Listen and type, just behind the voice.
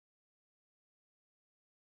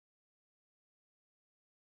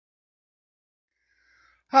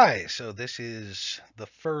Hi, so this is the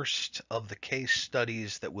first of the case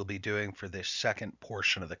studies that we'll be doing for this second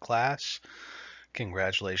portion of the class.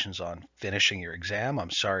 Congratulations on finishing your exam. I'm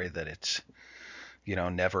sorry that it's,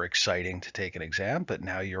 never exciting to take an exam, but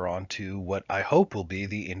now you're on to what I hope will be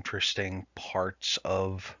the interesting parts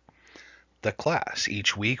of the class.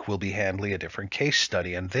 Each week we'll be handling a different case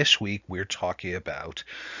study, and this week we're talking about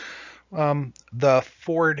the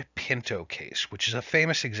Ford Pinto case, which is a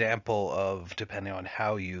famous example of, depending on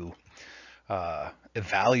how you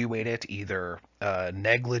evaluate it, either a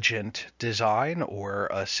negligent design or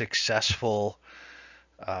a successful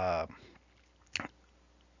uh,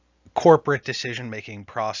 corporate decision making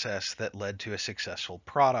process that led to a successful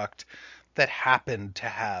product that happened to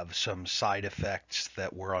have some side effects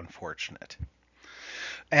that were unfortunate.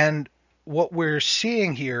 And what we're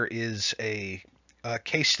seeing here is a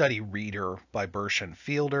case study reader by Bursch and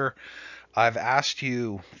Fielder. I've asked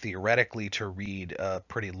you theoretically to read a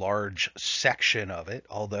pretty large section of it,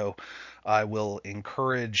 although I will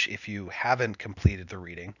encourage, if you haven't completed the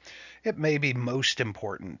reading, it may be most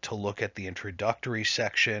important to look at the introductory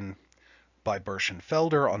section by Bursch and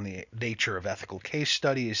Felder on the nature of ethical case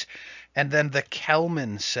studies, and then the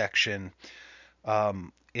Kelman section,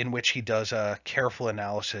 in which he does a careful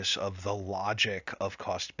analysis of the logic of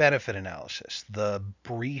cost benefit analysis, the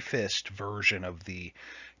briefest version of the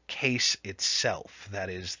case itself, that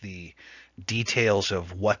is, the details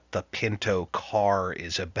of what the Pinto car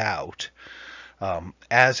is about,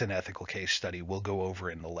 as an ethical case study, we'll go over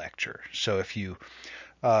in the lecture. So if you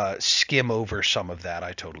skim over some of that,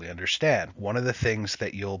 I totally understand. One of the things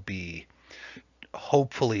that you'll be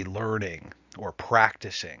hopefully learning or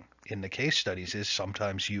practicing in the case studies is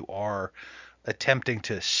sometimes you are attempting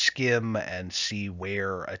to skim and see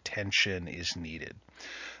where attention is needed.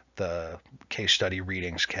 The case study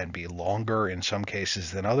readings can be longer in some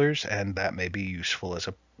cases than others, and that may be useful as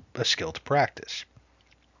a skill to practice.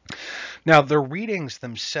 Now, the readings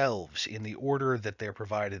themselves, in the order that they're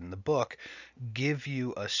provided in the book, give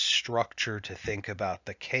you a structure to think about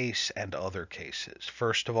the case and other cases.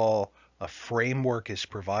 First of all, a framework is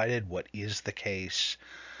provided. What is the case?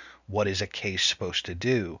 What is a case supposed to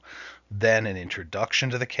do? Then an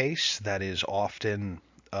introduction to the case that is often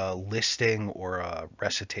a listing or a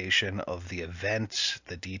recitation of the events,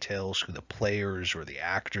 the details, who the players or the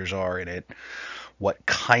actors are in it, what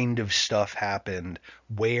kind of stuff happened,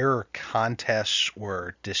 where contests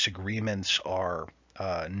or disagreements are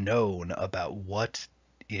known about what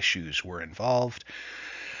issues were involved.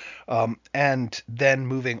 And then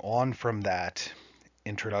moving on from that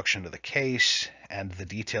introduction to the case and the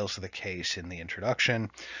details of the case in the introduction,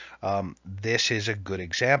 this is a good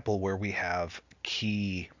example where we have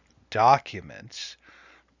key documents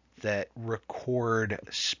that record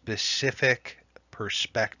specific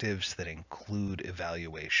perspectives that include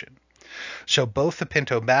evaluation. So both the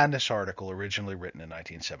Pinto Madness article, originally written in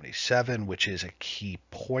 1977, which is a key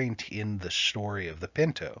point in the story of the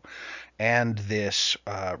Pinto, and this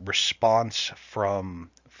response from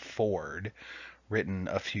Ford, written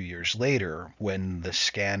a few years later when the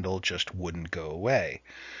scandal just wouldn't go away.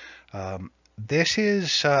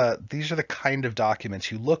 These are the kind of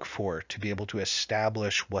documents you look for to be able to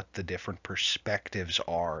establish what the different perspectives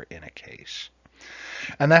are in a case.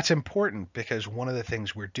 And that's important because one of the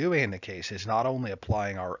things we're doing in the case is not only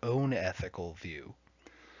applying our own ethical view,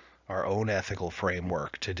 our own ethical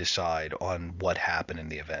framework to decide on what happened in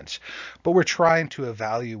the events, but we're trying to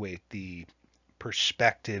evaluate the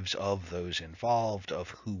perspectives of those involved, of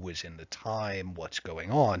who was in the time, what's going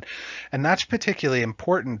on. And that's particularly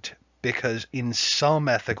important because in some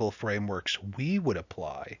ethical frameworks we would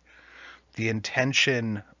apply, the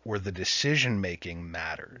intention or the decision making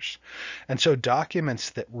matters. And so documents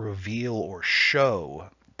that reveal or show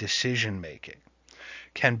decision making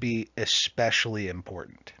can be especially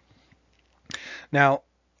important. Now,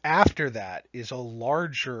 after that is a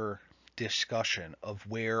larger discussion of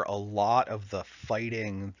where a lot of the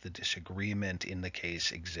fighting, the disagreement in the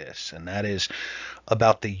case exists, and that is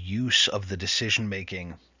about the use of the decision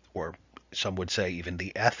making, or some would say even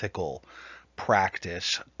the ethical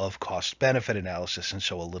practice of cost benefit analysis. And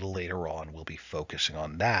so a little later on we'll be focusing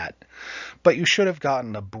on that, but you should have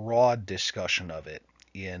gotten a broad discussion of it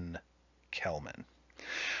in Kelman.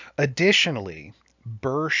 Additionally,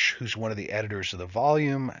 Bursch, who's one of the editors of the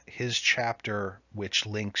volume, his chapter, which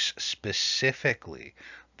links specifically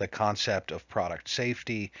the concept of product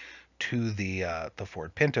safety to the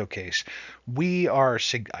Ford Pinto case,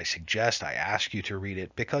 I ask you to read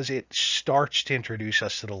it because it starts to introduce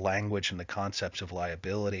us to the language and the concepts of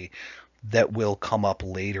liability that will come up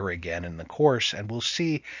later again in the course, and we'll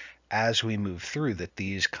see as we move through that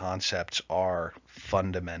these concepts are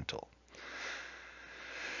fundamental.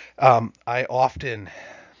 I often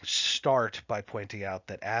start by pointing out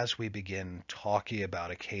that as we begin talking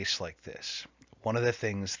about a case like this, one of the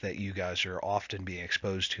things that you guys are often being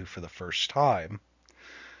exposed to for the first time,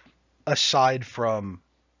 aside from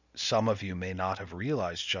some of you may not have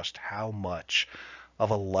realized just how much of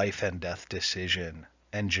a life and death decision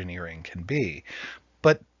engineering can be,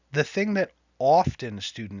 but the thing that often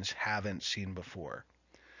students haven't seen before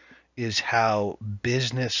is how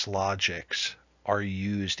business logics are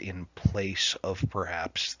used in place of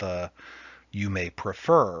perhaps the you may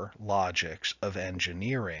prefer logics of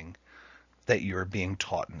engineering that you're being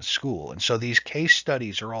taught in school. And so these case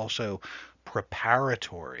studies are also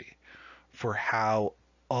preparatory for how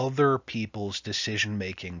other people's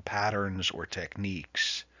decision-making patterns or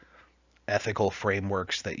techniques, ethical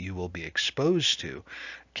frameworks that you will be exposed to,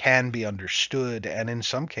 can be understood and in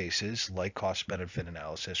some cases, like cost-benefit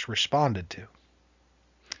analysis, responded to.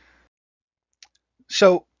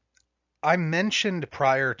 So I mentioned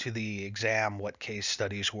prior to the exam what case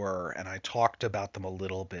studies were, and I talked about them a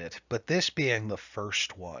little bit, but this being the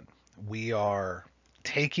first one, we are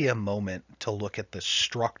taking a moment to look at the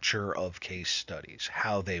structure of case studies,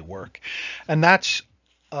 how they work. And that's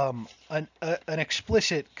an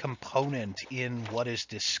explicit component in what is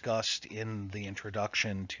discussed in the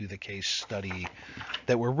introduction to the case study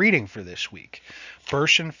that we're reading for this week.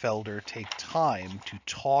 Bursch and Felder take time to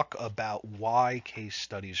talk about why case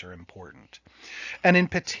studies are important. And in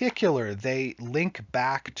particular, they link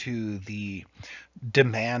back to the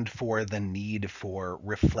demand for the need for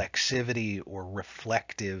reflexivity or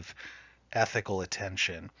reflective ethical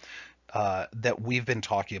attention that we've been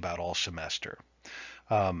talking about all semester.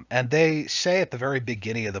 And they say at the very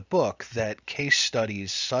beginning of the book that case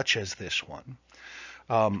studies such as this one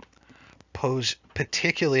pose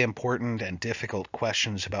particularly important and difficult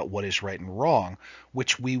questions about what is right and wrong,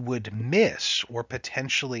 which we would miss or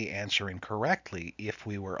potentially answer incorrectly if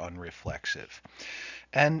we were unreflexive.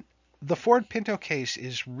 And the Ford-Pinto case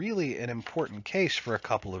is really an important case for a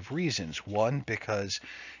couple of reasons. One, because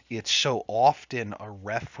it's so often a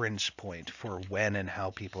reference point for when and how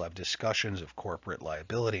people have discussions of corporate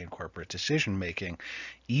liability and corporate decision making,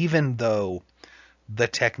 even though the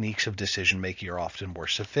techniques of decision making are often more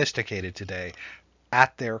sophisticated today.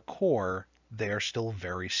 At their core, they are still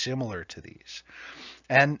very similar to these.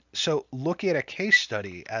 And so looking at a case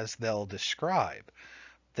study, as they'll describe,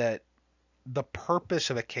 that the purpose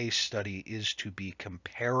of a case study is to be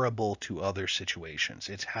comparable to other situations.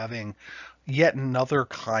 It's having yet another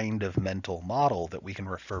kind of mental model that we can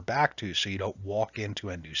refer back to so you don't walk into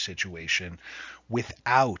a new situation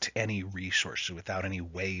without any resources, without any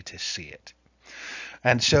way to see it.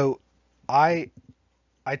 And so I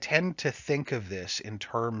tend to think of this in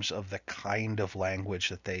terms of the kind of language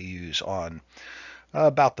that they use on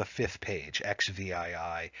about the fifth page,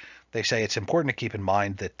 XVII. They say it's important to keep in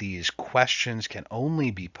mind that these questions can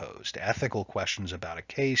only be posed, ethical questions about a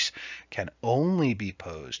case can only be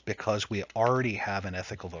posed because we already have an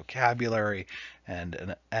ethical vocabulary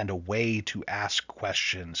and a way to ask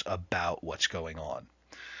questions about what's going on.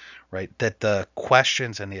 Right? That the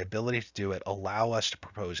questions and the ability to do it allow us to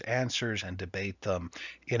propose answers and debate them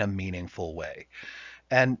in a meaningful way.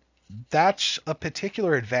 And that's a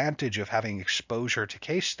particular advantage of having exposure to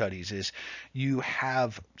case studies is you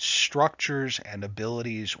have structures and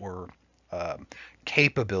abilities or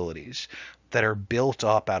capabilities that are built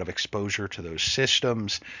up out of exposure to those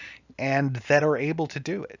systems and that are able to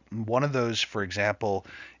do it. One of those, for example,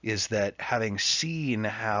 is that having seen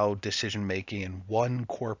how decision making in one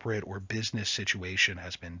corporate or business situation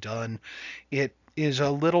has been done, it is a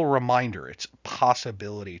little reminder, it's a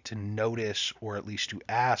possibility to notice or at least to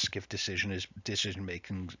ask if decision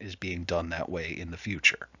making is being done that way in the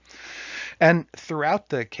future. And throughout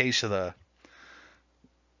the case of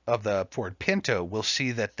the Ford Pinto, we'll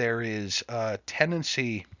see that there is a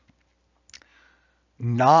tendency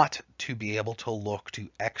not to be able to look to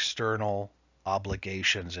external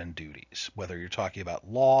obligations and duties, whether you're talking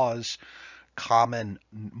about laws, common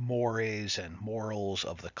mores and morals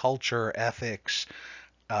of the culture, ethics,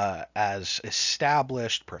 as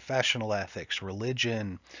established professional ethics,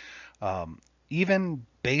 religion, even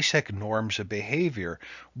basic norms of behavior.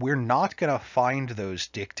 We're not going to find those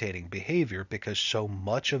dictating behavior because so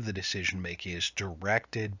much of the decision making is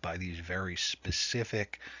directed by these very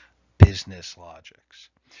specific business logics.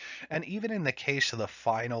 And even in the case of the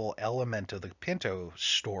final element of the Pinto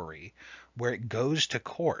story, where it goes to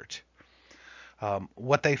court,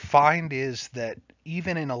 what they find is that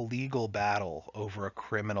even in a legal battle over a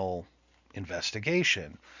criminal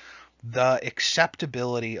investigation, the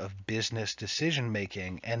acceptability of business decision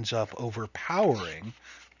making ends up overpowering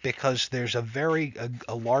because there's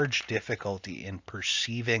a large difficulty in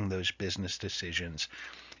perceiving those business decisions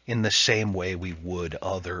in the same way we would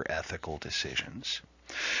other ethical decisions.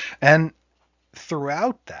 And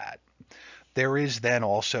throughout that, there is then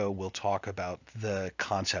also, we'll talk about the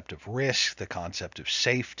concept of risk, the concept of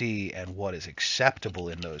safety, and what is acceptable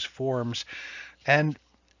in those forms. And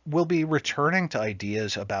we'll be returning to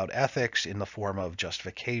ideas about ethics in the form of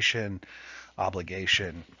justification,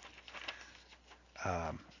 obligation,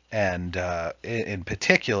 and in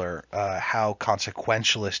particular, how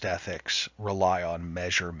consequentialist ethics rely on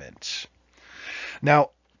measurements. Now,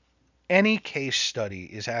 any case study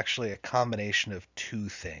is actually a combination of two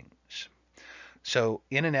things. So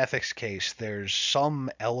in an ethics case, there's some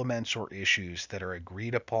elements or issues that are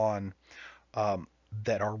agreed upon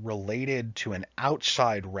that are related to an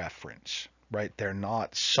outside reference, right? They're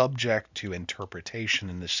not subject to interpretation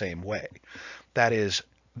in the same way. That is,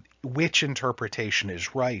 which interpretation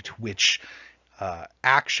is right, which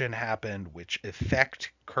action happened, which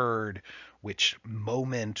effect occurred, which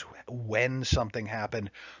moment, when something happened.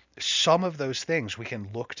 Some of those things we can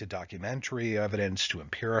look to documentary evidence, to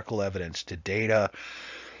empirical evidence, to data,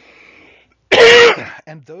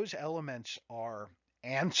 and those elements are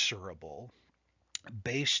answerable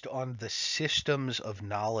based on the systems of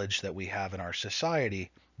knowledge that we have in our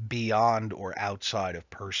society beyond or outside of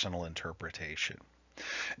personal interpretation.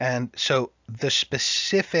 And so the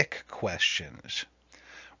specific questions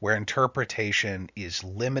where interpretation is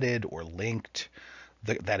limited or linked,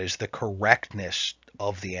 that is, the correctness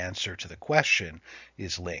of the answer to the question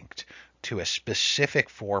is linked to a specific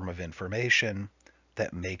form of information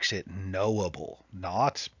that makes it knowable,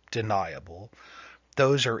 not deniable.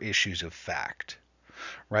 Those are issues of fact,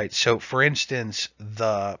 right? So, for instance,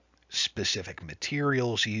 the specific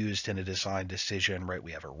materials used in a design decision, right?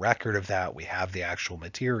 We have a record of that. We have the actual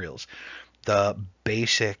materials. The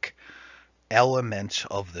basic elements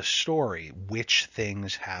of the story, which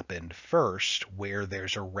things happened first, where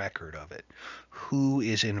there's a record of it, who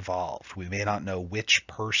is involved. We may not know which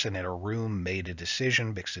person in a room made a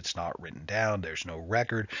decision because it's not written down, there's no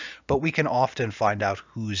record, but we can often find out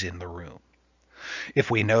who's in the room.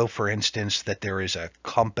 If we know, for instance, that there is a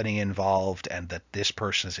company involved and that this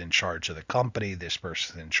person is in charge of the company, this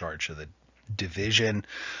person is in charge of the division,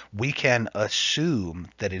 we can assume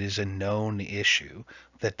that it is a known issue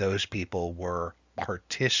that those people were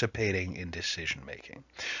participating in decision making.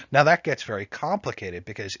 Now that gets very complicated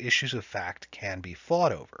because issues of fact can be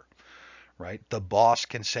fought over, right? The boss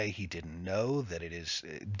can say he didn't know, that it is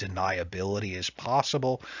deniability is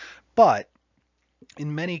possible, but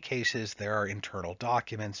in many cases, there are internal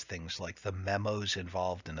documents, things like the memos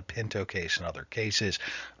involved in the PINTO case and other cases,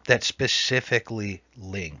 that specifically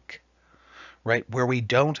link, right? Where we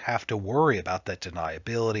don't have to worry about that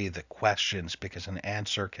deniability, the questions, because an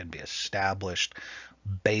answer can be established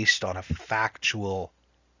based on a factual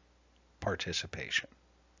participation.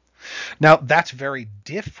 Now, that's very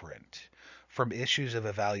different from issues of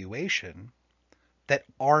evaluation that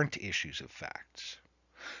aren't issues of facts.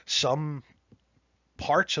 Some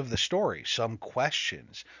parts of the story, some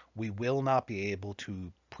questions, we will not be able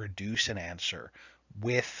to produce an answer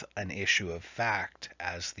with an issue of fact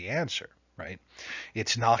as the answer, right?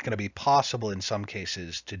 It's not going to be possible in some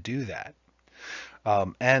cases to do that.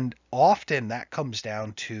 And often that comes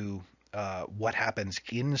down to what happens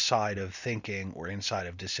inside of thinking or inside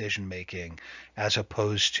of decision making as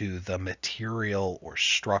opposed to the material or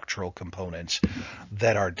structural components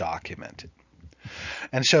that are documented.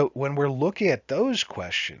 And so when we're looking at those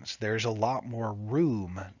questions, there's a lot more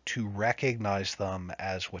room to recognize them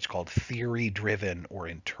as what's called theory-driven or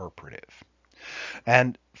interpretive.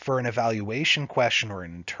 And for an evaluation question or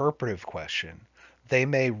an interpretive question, they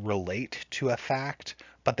may relate to a fact,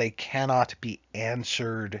 but they cannot be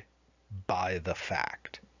answered by the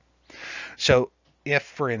fact. So if,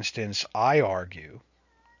 for instance, I argue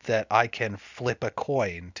that I can flip a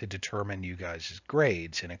coin to determine you guys'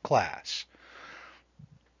 grades in a class,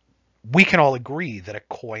 we can all agree that a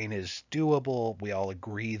coin is doable. We all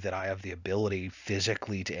agree that I have the ability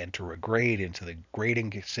physically to enter a grade into the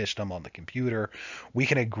grading system on the computer. We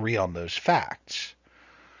can agree on those facts.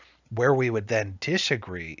 Where we would then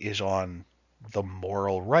disagree is on the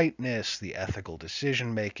moral rightness, the ethical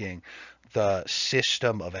decision making, the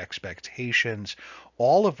system of expectations,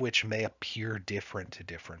 all of which may appear different to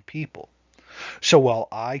different people. So while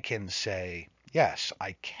I can say, yes,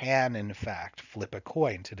 I can in fact flip a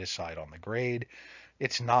coin to decide on the grade,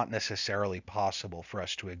 it's not necessarily possible for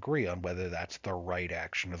us to agree on whether that's the right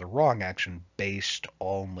action or the wrong action based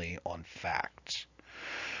only on facts.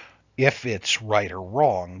 if it's right or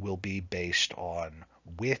wrong will be based on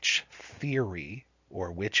which theory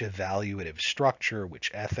or which evaluative structure, which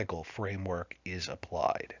ethical framework is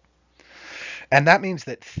applied. And that means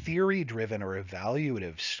that theory-driven or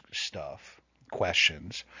evaluative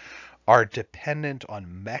questions, are dependent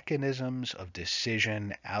on mechanisms of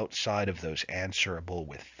decision outside of those answerable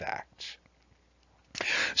with facts.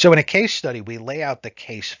 So in a case study, we lay out the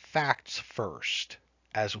case facts first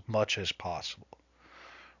as much as possible,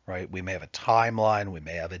 right? We may have a timeline, we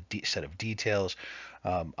may have a set of details.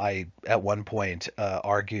 I, at one point,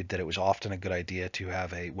 argued that it was often a good idea to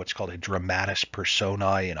have what's called a dramatis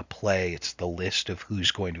personae in a play. It's the list of who's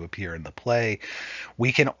going to appear in the play.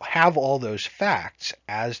 We can have all those facts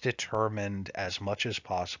as determined as much as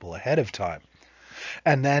possible ahead of time.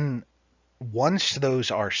 And then once those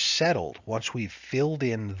are settled, once we've filled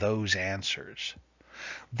in those answers,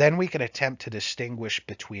 then we can attempt to distinguish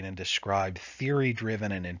between and describe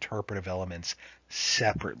theory-driven and interpretive elements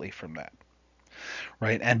separately from that,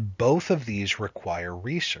 right? And both of these require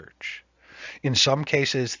research. In some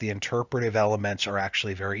cases, the interpretive elements are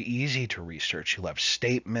actually very easy to research. You'll have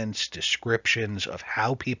statements, descriptions of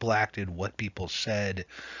how people acted, what people said,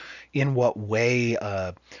 in what way,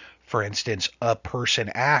 for instance, a person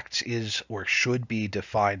acts is or should be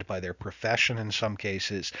defined by their profession in some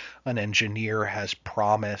cases. An engineer has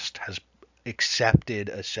promised, has accepted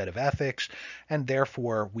a set of ethics, and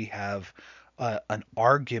therefore we have an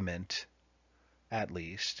argument, at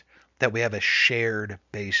least, that we have a shared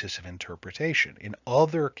basis of interpretation. In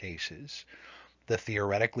other cases, the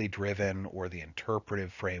theoretically driven or the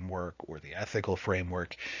interpretive framework or the ethical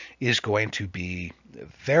framework is going to be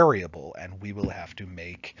variable, and we will have to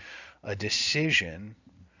make a decision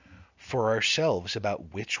for ourselves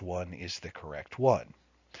about which one is the correct one.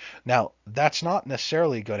 Now, that's not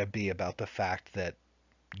necessarily going to be about the fact that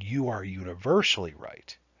you are universally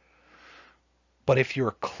right. But if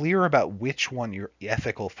you're clear about which one your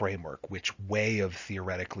ethical framework, which way of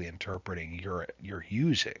theoretically interpreting you're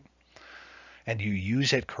using, and you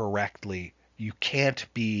use it correctly, you can't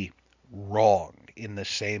be wrong in the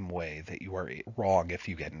same way that you are wrong if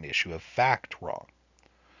you get an issue of fact wrong.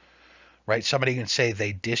 Right? Somebody can say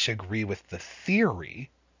they disagree with the theory,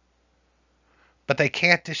 but they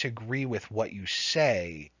can't disagree with what you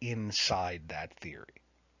say inside that theory.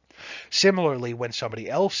 Similarly, when somebody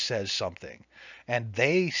else says something and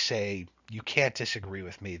they say, you can't disagree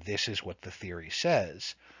with me, this is what the theory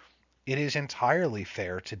says, it is entirely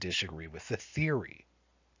fair to disagree with the theory.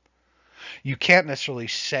 You can't necessarily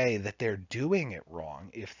say that they're doing it wrong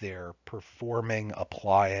if they're performing,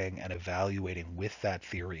 applying, and evaluating with that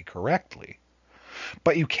theory correctly.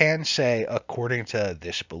 But you can say, according to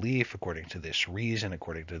this belief, according to this reason,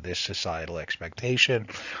 according to this societal expectation,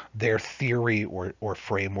 their theory or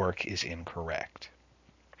framework is incorrect.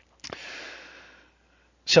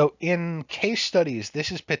 So in case studies,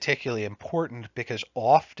 this is particularly important because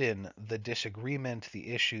often the disagreement,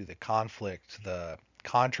 the issue, the conflict, the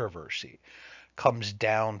controversy comes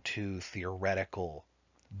down to theoretical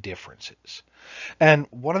differences. And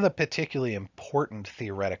one of the particularly important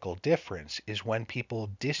theoretical difference is when people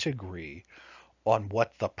disagree on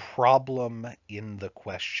what the problem in the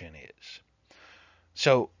question is.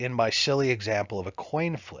 So in my silly example of a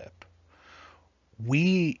coin flip,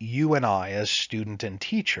 you and I, as student and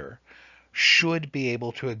teacher, should be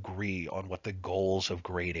able to agree on what the goals of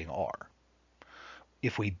grading are.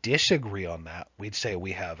 If we disagree on that, we'd say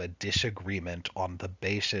we have a disagreement on the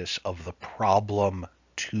basis of the problem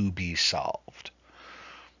to be solved.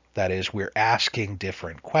 That is, we're asking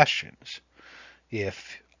different questions.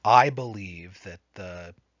 If I believe that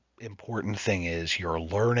the important thing is you're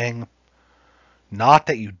learning, not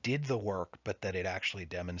that you did the work, but that it actually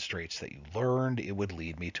demonstrates that you learned, it would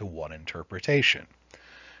lead me to one interpretation.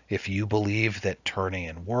 If you believe that turning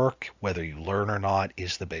in work, whether you learn or not,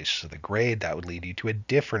 is the basis of the grade, that would lead you to a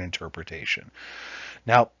different interpretation.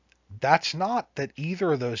 Now, that's not that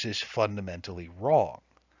either of those is fundamentally wrong.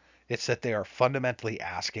 It's that they are fundamentally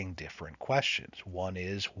asking different questions. One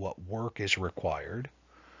is what work is required.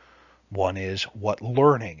 One is what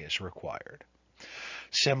learning is required.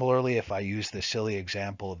 Similarly, if I use the silly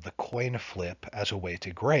example of the coin flip as a way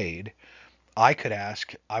to grade, I could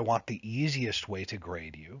ask, I want the easiest way to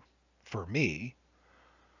grade you, for me,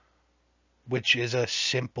 which is a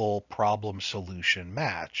simple problem solution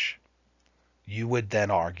match. You would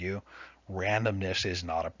then argue randomness is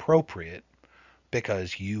not appropriate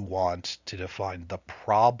because you want to define the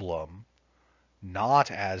problem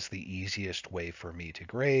not as the easiest way for me to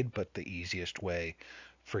grade, but the easiest way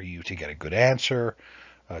for you to get a good answer,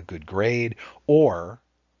 a good grade, or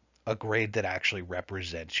a grade that actually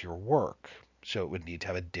represents your work. So it would need to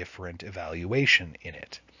have a different evaluation in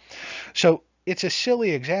it. So it's a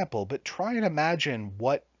silly example, but try and imagine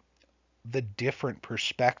what the different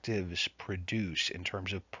perspectives produce in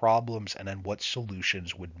terms of problems and then what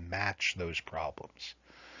solutions would match those problems.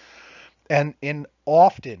 And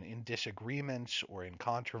often in disagreements or in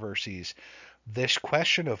controversies, this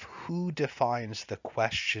question of who defines the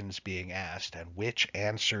questions being asked and which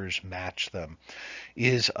answers match them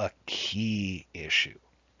is a key issue.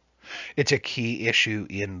 It's a key issue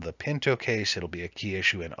in the Pinto case. It'll be a key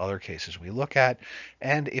issue in other cases we look at.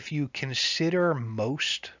 And if you consider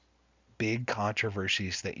most big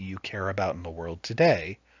controversies that you care about in the world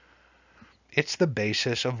today, it's the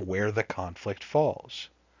basis of where the conflict falls.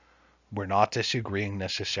 We're not disagreeing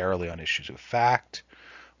necessarily on issues of fact.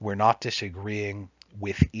 We're not disagreeing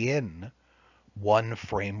within one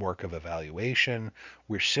framework of evaluation.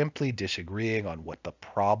 We're simply disagreeing on what the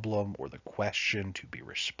problem or the question to be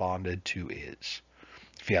responded to is.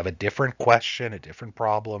 If you have a different question, a different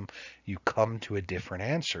problem, you come to a different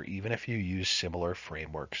answer, even if you use similar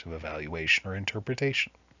frameworks of evaluation or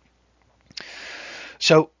interpretation.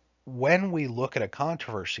 So when we look at a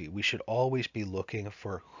controversy, we should always be looking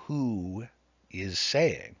for who is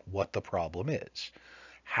saying what the problem is,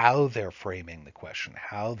 how they're framing the question,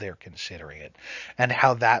 how they're considering it, and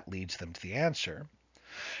how that leads them to the answer.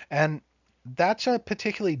 And that's a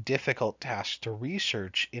particularly difficult task to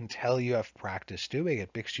research until you have practice doing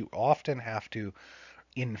it, because you often have to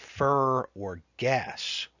infer or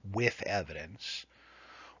guess with evidence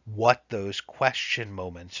what those question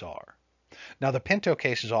moments are. Now, the Pinto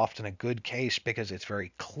case is often a good case because it's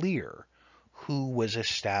very clear who was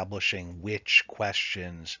establishing which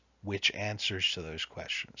questions, which answers to those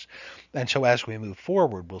questions. And so as we move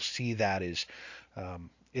forward, we'll see that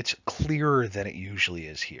it's clearer than it usually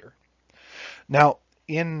is here. Now,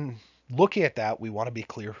 in looking at that, we want to be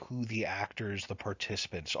clear who the actors, the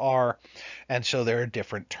participants are. And so there are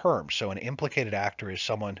different terms. So an implicated actor is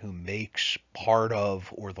someone who makes part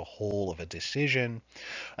of or the whole of a decision.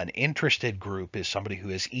 An interested group is somebody who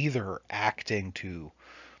is either acting to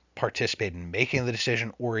participate in making the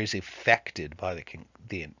decision or is affected by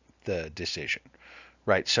the decision,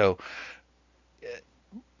 right? So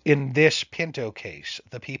in this Pinto case,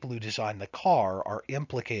 the people who design the car are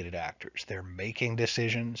implicated actors. They're making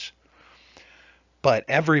decisions, but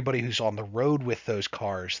everybody who's on the road with those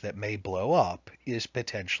cars that may blow up is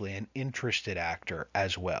potentially an interested actor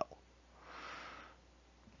as well.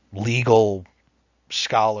 Legal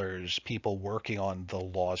scholars, people working on the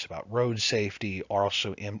laws about road safety are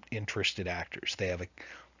also interested actors. They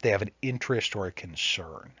have an interest or a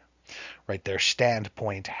concern, right? Their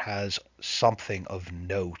standpoint has something of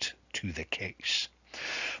note to the case.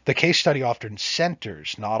 The case study often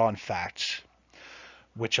centers not on facts,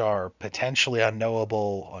 which are potentially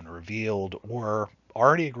unknowable, unrevealed, or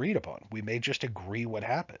already agreed upon. We may just agree what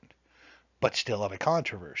happened, but still have a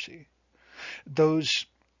controversy. Those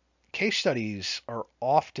case studies are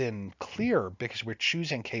often clear because we're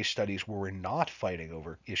choosing case studies where we're not fighting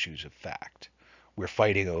over issues of fact. We're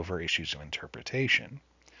fighting over issues of interpretation.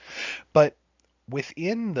 But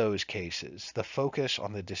within those cases, the focus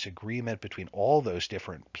on the disagreement between all those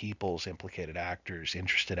different peoples, implicated actors,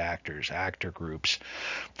 interested actors, actor groups,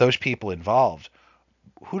 those people involved,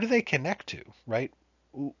 who do they connect to, right?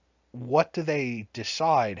 What do they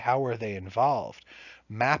decide? How are they involved?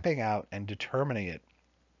 Mapping out and determining it.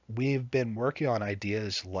 We've been working on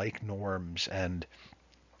ideas like norms and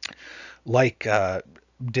like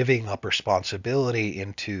divvying up responsibility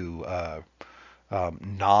into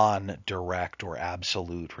non-direct or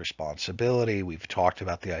absolute responsibility. We've talked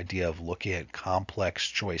about the idea of looking at complex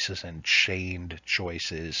choices and chained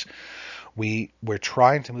choices. We're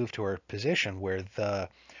trying to move to a position where the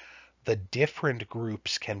different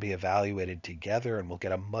groups can be evaluated together and we'll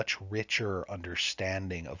get a much richer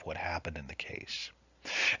understanding of what happened in the case.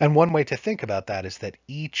 And one way to think about that is that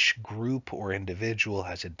each group or individual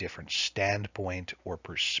has a different standpoint or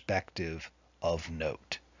perspective of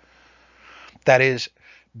note. That is,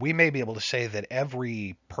 we may be able to say that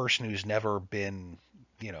every person who's never been,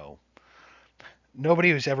 nobody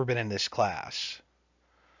who's ever been in this class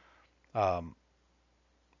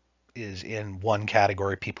is in one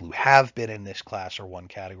category. People who have been in this class are one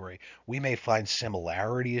category. We may find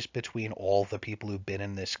similarities between all the people who've been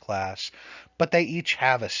in this class, but they each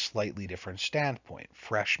have a slightly different standpoint.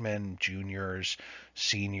 Freshmen, juniors,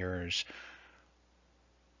 seniors.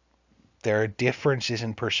 There are differences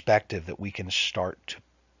in perspective that we can start to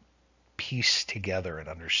piece together and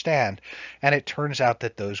understand. And it turns out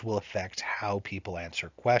that those will affect how people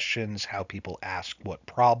answer questions, how people ask what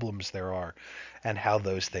problems there are, and how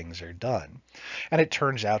those things are done. And it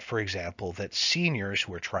turns out, for example, that seniors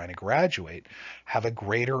who are trying to graduate have a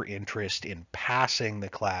greater interest in passing the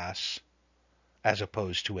class as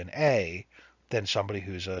opposed to an A than somebody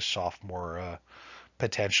who's a sophomore,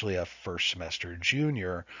 potentially a first semester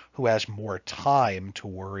junior who has more time to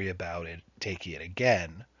worry about it, taking it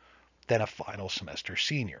again, than a final semester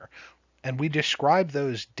senior. And we describe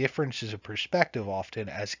those differences of perspective often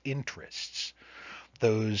as interests.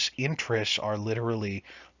 Those interests are literally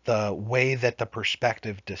the way that the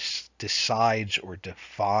perspective decides or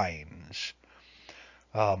defines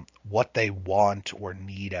what they want or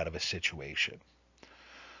need out of a situation.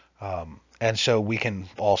 And so we can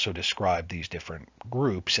also describe these different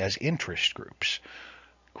groups as interest groups.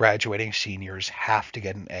 Graduating seniors have to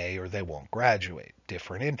get an A or they won't graduate.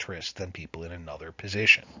 Different interests than people in another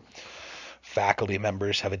position. Faculty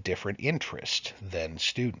members have a different interest than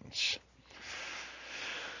students.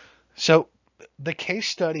 So the case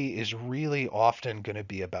study is really often going to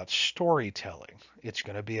be about storytelling. It's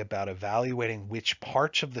going to be about evaluating which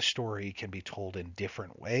parts of the story can be told in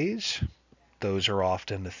different ways. Those are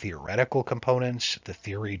often the theoretical components, the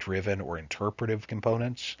theory-driven or interpretive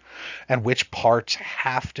components, and which parts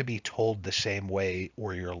have to be told the same way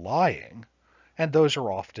or you're lying, and those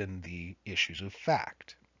are often the issues of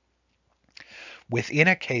fact. Within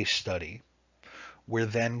a case study, we're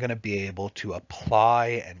then going to be able to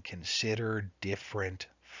apply and consider different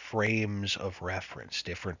frames of reference,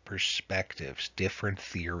 different perspectives, different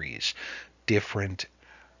theories, different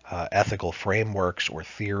ethical frameworks or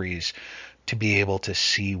theories to be able to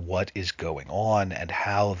see what is going on and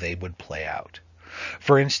how they would play out.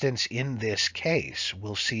 For instance, in this case,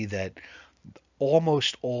 we'll see that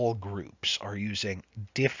almost all groups are using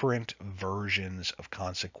different versions of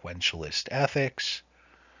consequentialist ethics,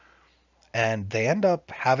 and they end up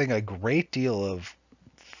having a great deal of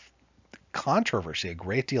controversy, a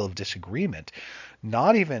great deal of disagreement,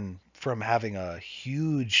 not even from having a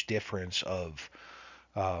huge difference of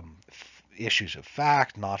issues of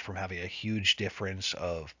fact, not from having a huge difference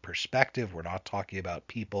of perspective. We're not talking about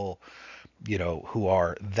people, who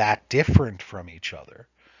are that different from each other.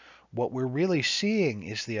 What we're really seeing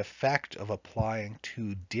is the effect of applying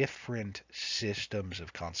two different systems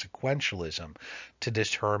of consequentialism to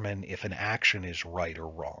determine if an action is right or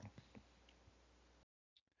wrong.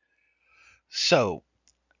 So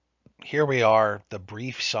here we are, the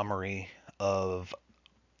brief summary of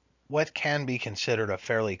what can be considered a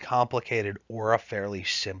fairly complicated or a fairly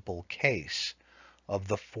simple case of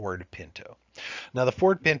the Ford Pinto. Now, the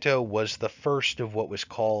Ford Pinto was the first of what was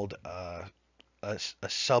called a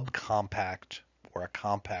subcompact or a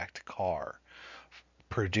compact car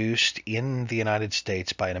produced in the United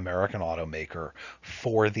States by an American automaker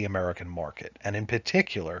for the American market, and in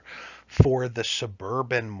particular for the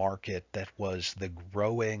suburban market that was the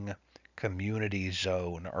growing community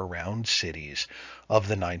zone around cities of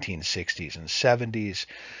the 1960s and 70s.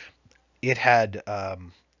 It had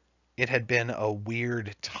been a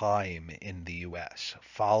weird time in the U.S.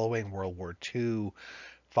 Following World War II,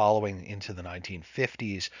 following into the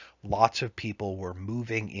 1950s, lots of people were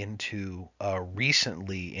moving into a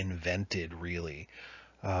recently invented, really,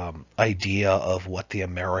 idea of what the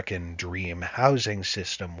American dream housing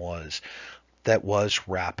system was that was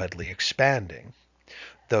rapidly expanding.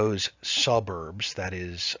 Those suburbs, that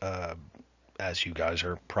is, as you guys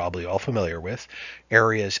are probably all familiar with,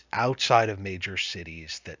 areas outside of major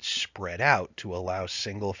cities that spread out to allow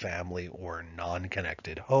single family or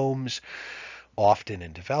non-connected homes, often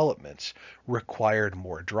in developments, required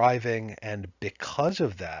more driving, and because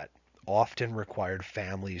of that, often required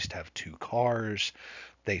families to have two cars.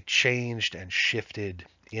 They changed and shifted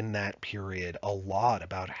in that period a lot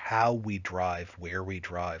about how we drive, where we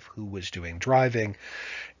drive, who was doing driving,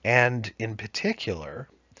 and in particular,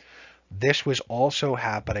 this was also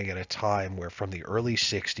happening at a time where from the early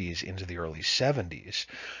 60s into the early 70s,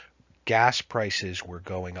 gas prices were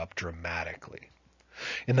going up dramatically.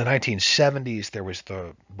 In the 1970s, there was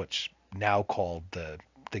what's now called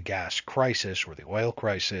the gas crisis or the oil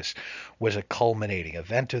crisis, was a culminating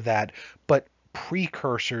event of that, but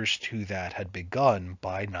precursors to that had begun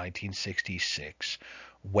by 1966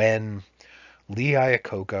 when Lee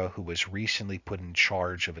Iacocca, who was recently put in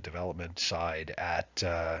charge of a development side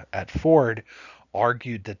at Ford,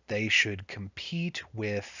 argued that they should compete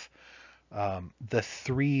with the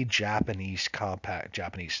three Japanese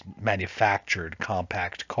manufactured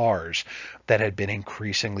compact cars that had been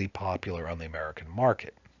increasingly popular on the American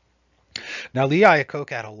market. Now, Lee Iacocca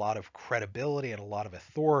had a lot of credibility and a lot of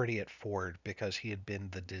authority at Ford because he had been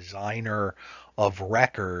the designer of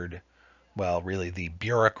record, well, really the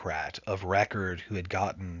bureaucrat of record who had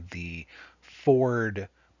gotten the Ford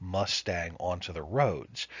Mustang onto the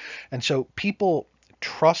roads. And so people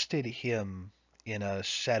trusted him in a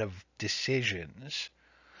set of decisions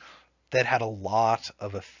that had a lot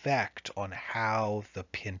of effect on how the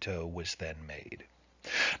Pinto was then made.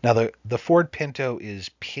 Now, the Ford Pinto is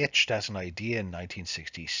pitched as an idea in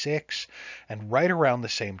 1966, and right around the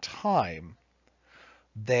same time,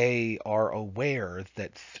 they are aware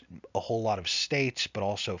that a whole lot of states, but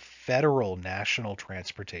also federal national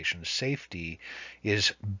transportation safety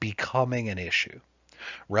is becoming an issue.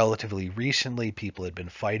 Relatively recently, people had been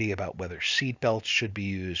fighting about whether seatbelts should be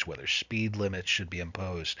used, whether speed limits should be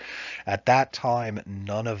imposed. At that time,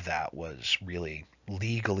 none of that was really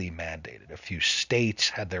legally mandated. A few states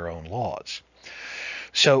had their own laws.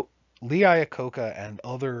 So Lee Iacocca and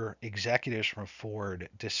other executives from Ford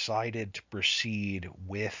decided to proceed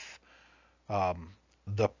with um,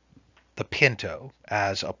 the the Pinto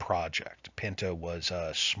as a project. Pinto was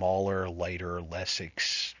a smaller, lighter, less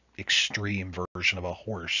extreme version of a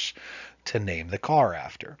horse to name the car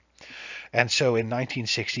after. And so in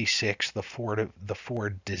 1966, the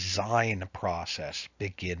Ford design process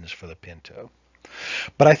begins for the Pinto.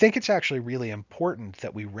 But I think it's actually really important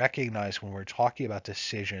that we recognize when we're talking about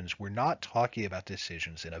decisions, we're not talking about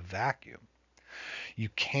decisions in a vacuum. You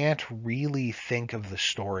can't really think of the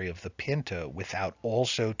story of the Pinto without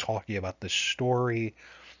also talking about the story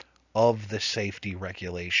of the safety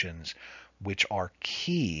regulations, which are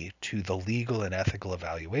key to the legal and ethical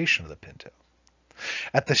evaluation of the Pinto.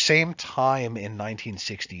 At the same time in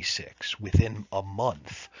 1966, within a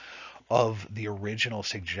month of the original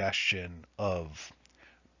suggestion of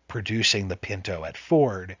producing the Pinto at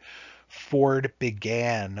Ford, Ford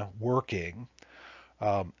began working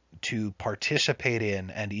to participate in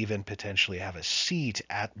and even potentially have a seat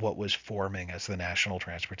at what was forming as the National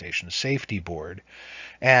Transportation Safety Board.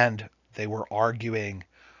 And they were arguing,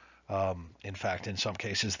 in fact, in some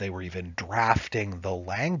cases, they were even drafting the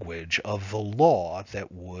language of the law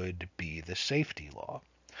that would be the safety law.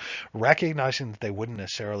 Recognizing that they wouldn't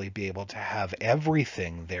necessarily be able to have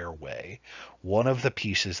everything their way, one of the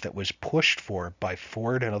pieces that was pushed for by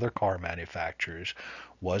Ford and other car manufacturers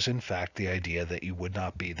was in fact the idea that you would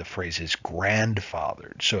not be, the phrase is,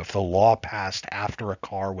 grandfathered. So if the law passed after a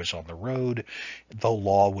car was on the road, the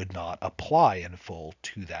law would not apply in full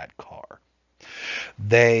to that car.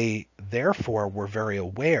 They therefore were very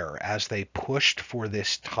aware as they pushed for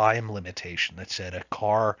this time limitation that said a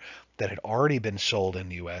car that had already been sold in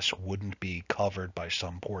the US wouldn't be covered by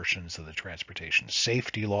some portions of the transportation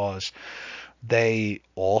safety laws. They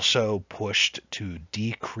also pushed to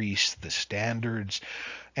decrease the standards,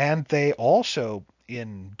 and they also,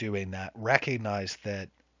 in doing that, recognized that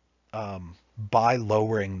by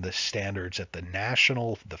lowering the standards at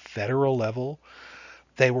the federal level,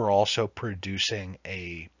 they were also producing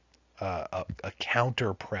a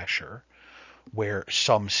counter pressure where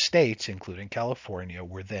some states, including California,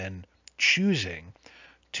 were then choosing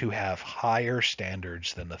to have higher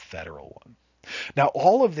standards than the federal one. Now,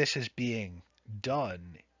 all of this is being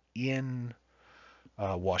done in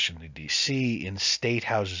Washington, D.C., in state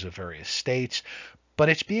houses of various states, but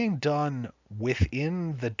it's being done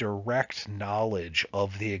within the direct knowledge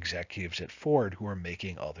of the executives at Ford who are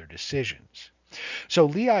making other decisions. So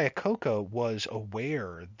Lee Iacocca was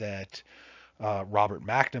aware that Robert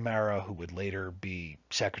McNamara, who would later be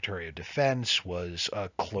Secretary of Defense, was a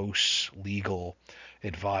close legal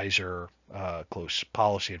advisor, close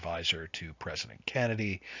policy advisor to President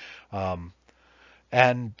Kennedy. Um,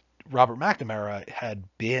 and Robert McNamara had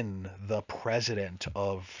been the president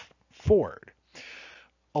of Ford.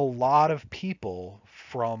 A lot of people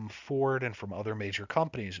from Ford and from other major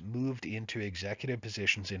companies moved into executive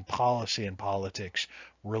positions in policy and politics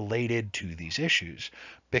related to these issues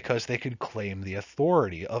because they could claim the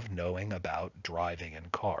authority of knowing about driving in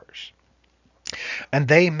cars. And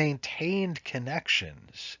they maintained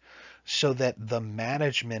connections so that the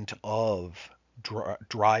management of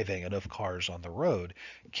driving and of cars on the road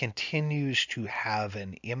continues to have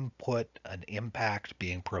an input, an impact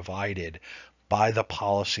being provided by the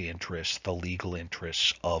policy interests, the legal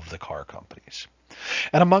interests of the car companies.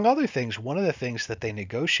 And among other things, one of the things that they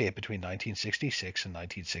negotiate between 1966 and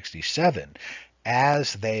 1967,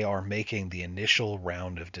 as they are making the initial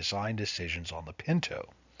round of design decisions on the Pinto,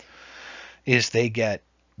 is they get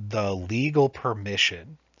the legal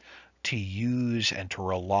permission to use and to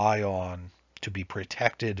rely on, to be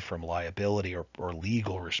protected from liability or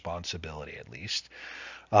legal responsibility at least,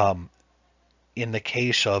 um, in the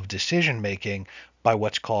case of decision making by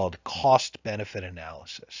what's called cost benefit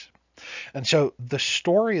analysis. And so the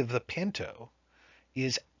story of the Pinto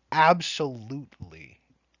is absolutely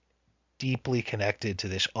deeply connected to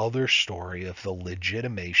this other story of the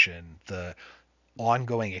legitimation, the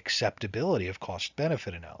ongoing acceptability of cost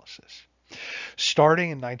benefit analysis. Starting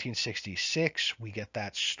in 1966, we get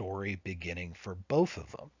that story beginning for both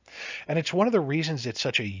of them. And it's one of the reasons it's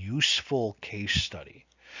such a useful case study,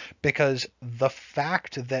 because the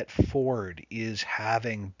fact that Ford is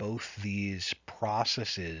having both these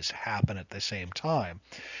processes happen at the same time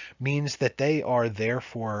means that they are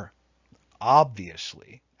therefore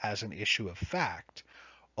obviously, as an issue of fact,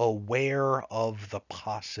 aware of the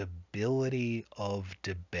possibility of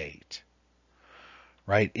debate,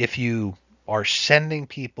 right? If you are sending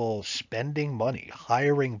people, spending money,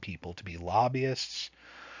 hiring people to be lobbyists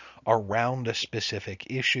around a specific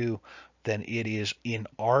issue, then it is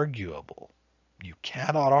inarguable. You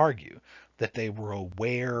cannot argue that they were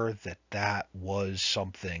aware that that was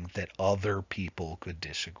something that other people could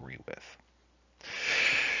disagree with.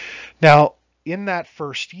 Now, in that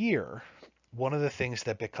first year, one of the things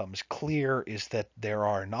that becomes clear is that there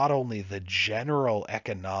are not only the general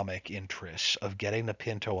economic interests of getting the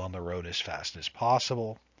Pinto on the road as fast as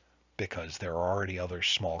possible, because there are already other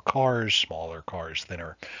smaller cars that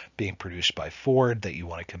are being produced by Ford that you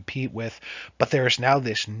want to compete with, but there is now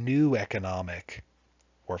this new economic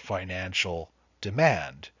or financial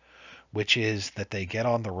demand, which is that they get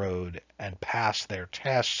on the road and pass their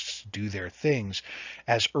tests, do their things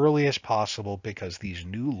as early as possible, because these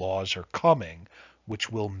new laws are coming,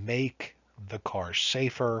 which will make the car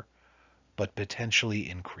safer, but potentially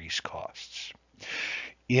increase costs.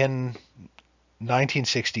 In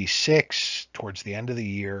 1966, towards the end of the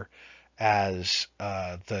year, as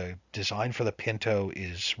the design for the Pinto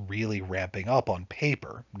is really ramping up on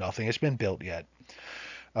paper, nothing has been built yet.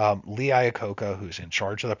 Lee Iacocca, who's in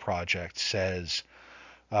charge of the project, says,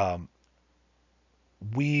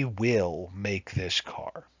 we will make this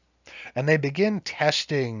car. And they begin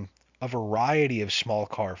testing a variety of small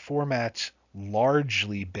car formats,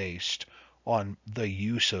 largely based on the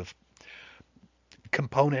use of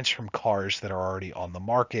components from cars that are already on the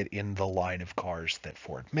market in the line of cars that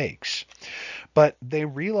Ford makes. But they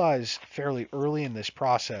realize fairly early in this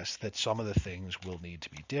process that some of the things will need to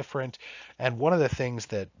be different. And one of the things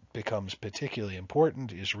that becomes particularly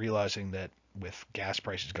important is realizing that with gas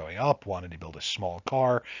prices going up, wanting to build a small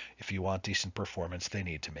car, if you want decent performance, they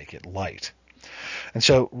need to make it light. And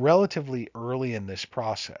so relatively early in this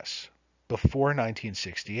process, before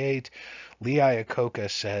 1968, Lee Iacocca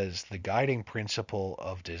says the guiding principle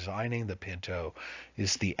of designing the Pinto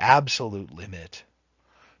is the absolute limit,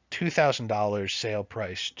 $2,000 sale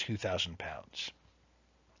price, 2,000 pounds.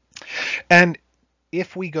 And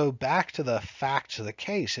if we go back to the facts of the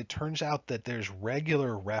case, it turns out that there's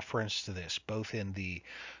regular reference to this, both in the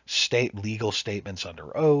state legal statements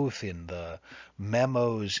under oath, in the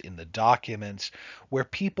memos, in the documents, where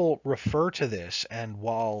people refer to this. And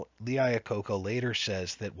while Lee Iacocca later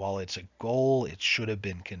says that while it's a goal, it should have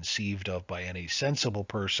been conceived of by any sensible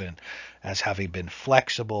person as having been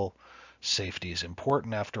flexible. Safety is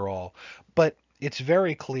important after all. But it's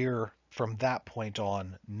very clear from that point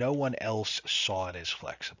on, no one else saw it as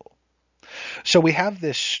flexible. So we have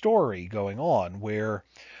this story going on where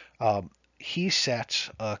he sets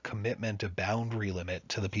a commitment, a boundary limit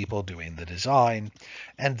to the people doing the design,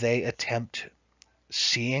 and they attempt,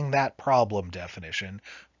 seeing that problem definition,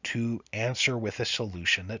 to answer with a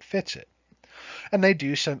solution that fits it. And they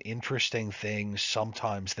do some interesting things.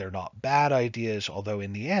 Sometimes they're not bad ideas, although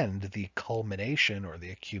in the end, the culmination or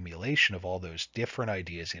the accumulation of all those different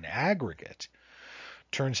ideas in aggregate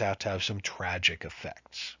turns out to have some tragic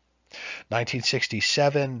effects.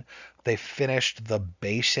 1967, they finished the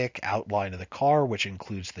basic outline of the car, which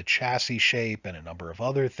includes the chassis shape and a number of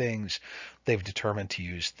other things. They've determined to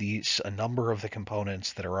use a number of the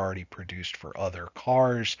components that are already produced for other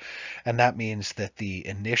cars, and that means that the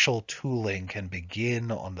initial tooling can begin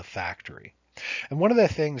on the factory. And one of the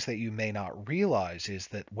things that you may not realize is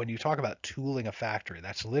that when you talk about tooling a factory,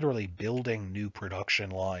 that's literally building new production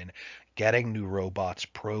line, getting new robots,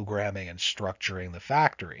 programming and structuring the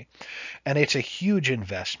factory. And it's a huge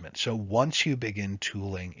investment. So once you begin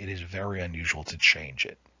tooling, it is very unusual to change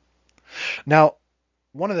it. Now,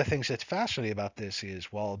 one of the things that's fascinating about this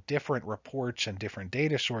is while different reports and different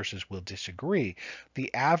data sources will disagree,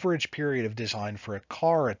 the average period of design for a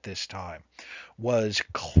car at this time was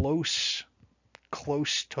close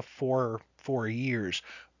to four years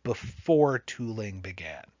before tooling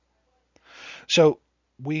began. So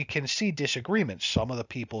we can see disagreements. Some of the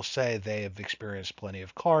people say they have experienced plenty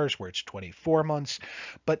of cars where it's 24 months,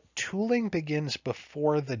 but tooling begins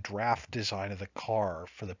before the draft design of the car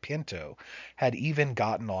for the Pinto had even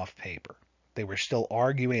gotten off paper. They were still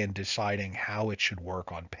arguing and deciding how it should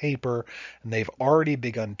work on paper, and they've already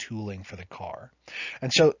begun tooling for the car.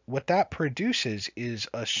 And so what that produces is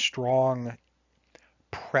a strong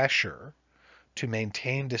pressure to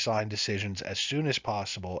maintain design decisions as soon as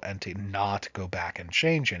possible and to not go back and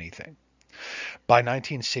change anything. By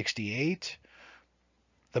 1968,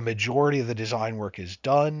 the majority of the design work is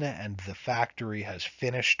done and the factory has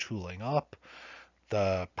finished tooling up.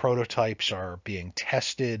 The prototypes are being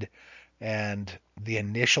tested and the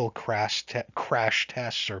initial crash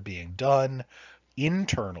tests are being done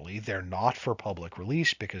internally. They're not for public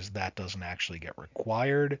release because that doesn't actually get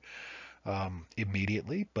required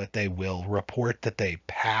immediately, but they will report that they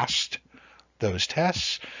passed those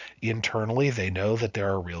tests. Internally, they know that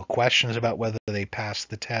there are real questions about whether they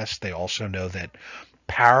passed the test. They also know that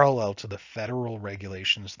parallel to the federal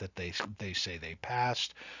regulations that they say they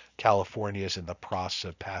passed, California is in the process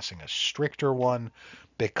of passing a stricter one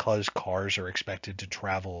because cars are expected to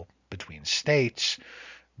travel between states.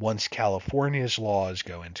 Once California's laws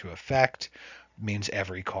go into effect, means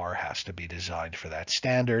every car has to be designed for that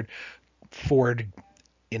standard. Ford,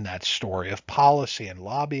 in that story of policy and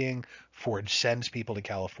lobbying, Ford sends people to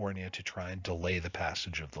California to try and delay the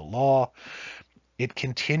passage of the law. It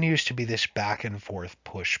continues to be this back and forth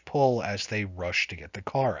push-pull as they rush to get the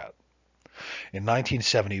car out. In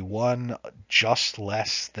 1971, just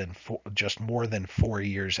more than 4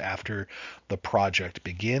 years after the project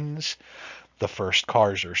begins, the first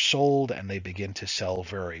cars are sold and they begin to sell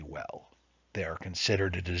very well. They are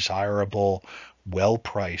considered a desirable,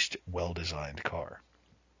 well-priced, well-designed car.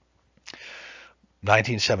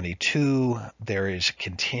 1972, there is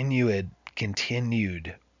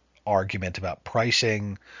continued argument about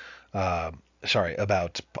pricing,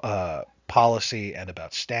 about policy and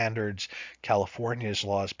about standards. California's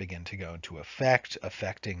laws begin to go into effect,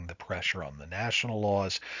 affecting the pressure on the national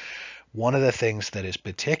laws. One of the things that is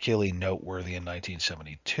particularly noteworthy in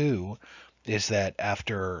 1972 is that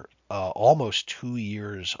after almost 2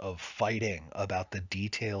 years of fighting about the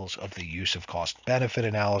details of the use of cost-benefit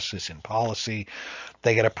analysis in policy,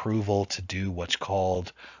 they get approval to do what's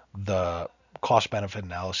called the cost-benefit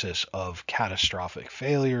analysis of catastrophic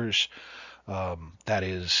failures. That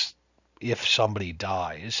is, if somebody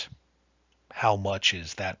dies, how much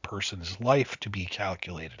is that person's life to be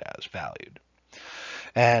calculated as valued?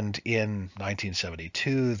 And in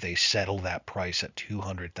 1972, they settled that price at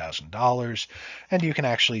 $200,000. And you can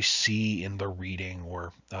actually see in the reading,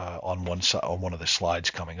 or on one of the slides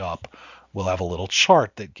coming up, we'll have a little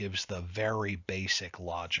chart that gives the very basic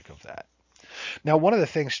logic of that. Now, one of the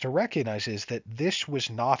things to recognize is that this was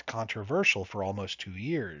not controversial for almost 2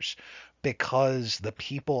 years because the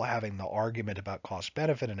people having the argument about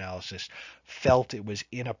cost-benefit analysis felt it was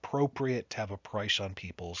inappropriate to have a price on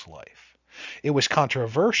people's life. It was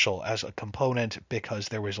controversial as a component because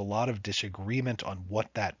there was a lot of disagreement on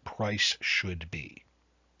what that price should be.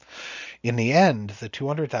 In the end, the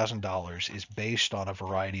 $200,000 is based on a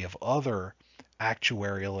variety of other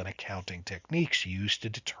actuarial and accounting techniques used to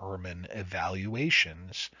determine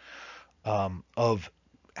evaluations of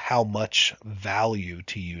how much value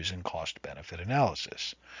to use in cost-benefit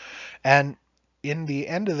analysis. And in the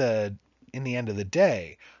end of the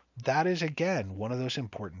day, that is again one of those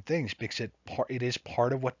important things because it is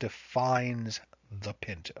part of what defines the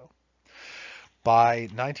Pinto. By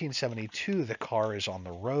 1972, the car is on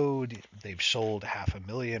the road. They've sold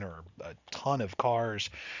 500,000 or a ton of cars,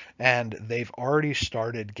 and they've already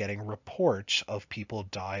started getting reports of people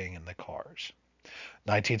dying in the cars.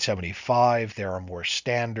 1975, there are more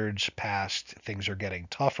standards passed. Things are getting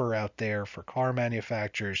tougher out there for car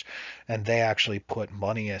manufacturers, and they actually put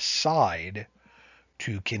money aside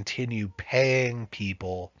to continue paying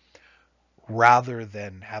people rather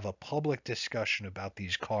than have a public discussion about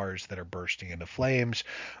these cars that are bursting into flames.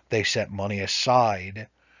 They set money aside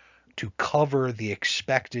to cover the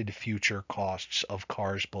expected future costs of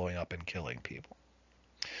cars blowing up and killing people.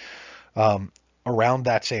 Around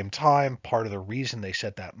that same time, part of the reason they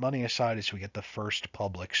set that money aside is we get the first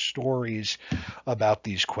public stories about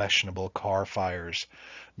these questionable car fires.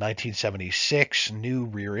 1976, new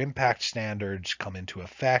rear impact standards come into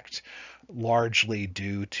effect, largely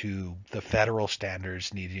due to the federal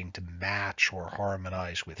standards needing to match or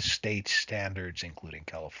harmonize with state standards, including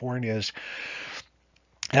California's,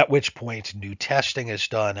 at which point new testing is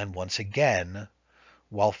done, and once again,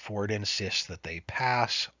 while Ford insists that they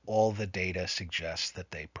pass, all the data suggests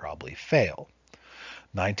that they probably fail.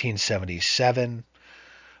 1977,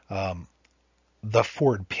 The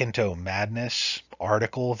Ford Pinto Madness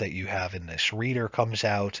article that you have in this reader comes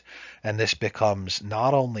out, and this becomes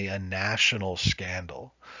not only a national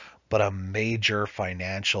scandal, but a major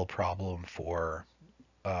financial problem for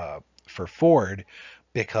Ford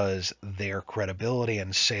because their credibility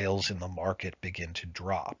and sales in the market begin to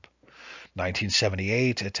drop.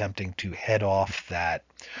 1978, attempting to head off that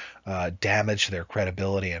damage their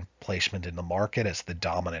credibility and placement in the market as the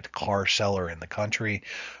dominant car seller in the country.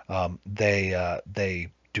 They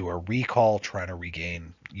do a recall trying to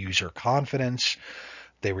regain user confidence.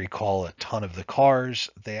 They recall a ton of the cars.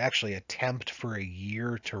 They actually attempt for a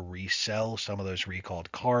year to resell some of those recalled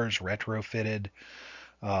cars retrofitted.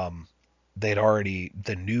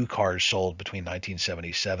 The new cars sold between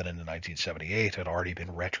 1977 and 1978 had already been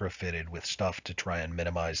retrofitted with stuff to try and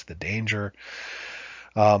minimize the danger.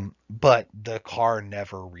 But the car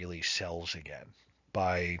never really sells again.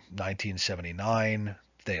 By 1979,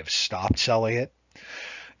 they have stopped selling it.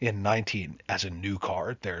 As a new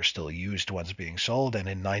car, there are still used ones being sold. And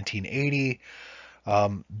in 1980,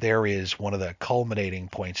 there is one of the culminating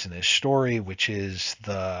points in this story, which is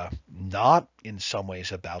not in some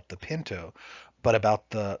ways about the Pinto, but about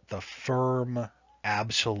the firm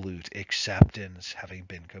absolute acceptance having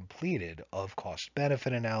been completed of cost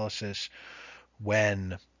benefit analysis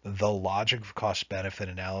when the logic of cost benefit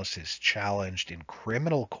analysis challenged in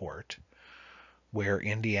criminal court, where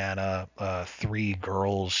Indiana, 3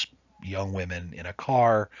 girls, young women in a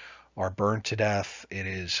car, are burned to death. It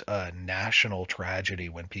is a national tragedy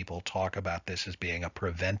when people talk about this as being a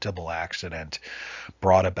preventable accident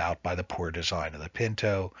brought about by the poor design of the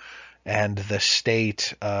Pinto. And the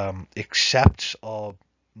state accepts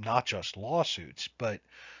not just lawsuits, but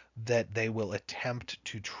that they will attempt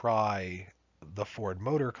to try the Ford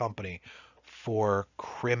Motor Company for a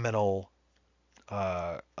criminal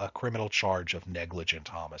charge of negligent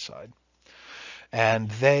homicide. And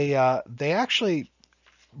they actually,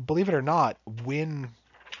 believe it or not, win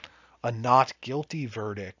a not guilty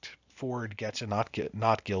verdict. Ford gets a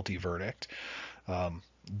not guilty verdict.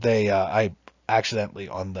 I accidentally,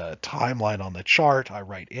 on the timeline on the chart, I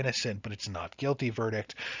write innocent, but it's a not guilty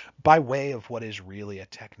verdict by way of what is really a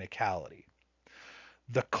technicality.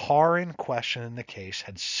 The car in question in the case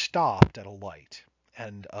had stopped at a light,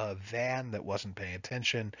 and a van that wasn't paying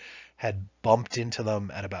attention had bumped into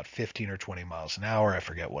them at about 15 or 20 miles an hour. I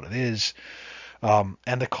forget what it is. And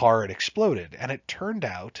the car had exploded. And it turned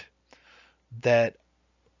out that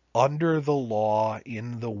under the law,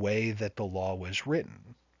 in the way that the law was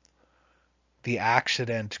written, the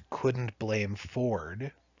accident couldn't blame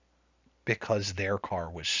Ford because their car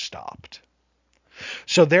was stopped.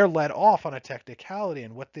 So they're let off on a technicality,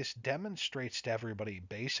 and what this demonstrates to everybody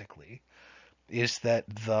basically is that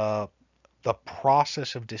the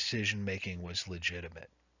process of decision making was legitimate.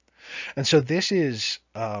 And so this is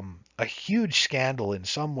a huge scandal in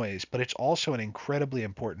some ways, but it's also an incredibly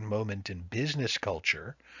important moment in business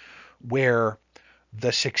culture where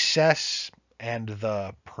the success and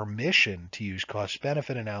the permission to use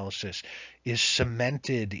cost-benefit analysis is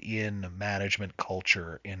cemented in management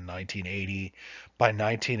culture in 1980. By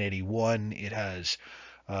 1981, it has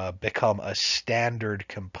become a standard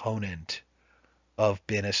component of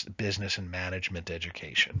business and management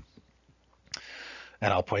education.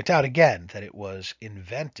 And I'll point out again that it was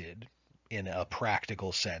invented in a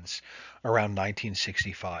practical sense around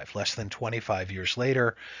 1965. Less than 25 years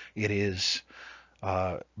later, it is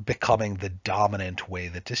becoming the dominant way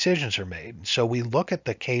that decisions are made. And so we look at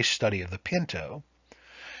the case study of the Pinto,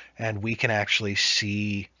 and we can actually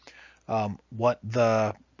see what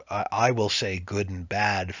I will say good and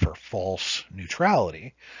bad for false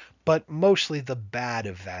neutrality, but mostly the bad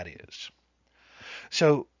of that is.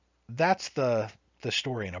 So that's the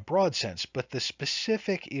story in a broad sense, but the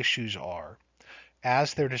specific issues are,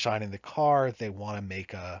 as they're designing the car, they want to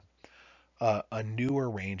make a new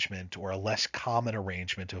arrangement or a less common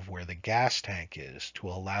arrangement of where the gas tank is to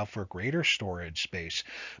allow for greater storage space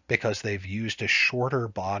because they've used a shorter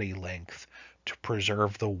body length to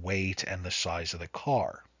preserve the weight and the size of the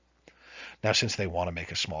car. Now, since they want to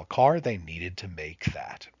make a small car, they needed to make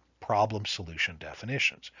that. Problem solution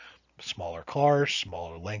definitions. Smaller car,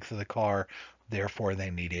 smaller length of the car. Therefore, they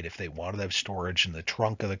needed, if they wanted to have storage in the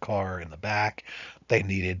trunk of the car in the back, they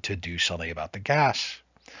needed to do something about the gas.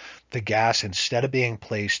 The gas, instead of being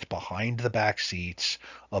placed behind the back seats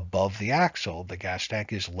above the axle, the gas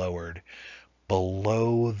tank is lowered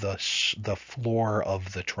below the floor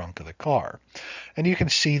of the trunk of the car. And you can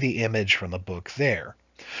see the image from the book there.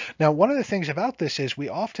 Now, one of the things about this is we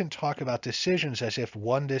often talk about decisions as if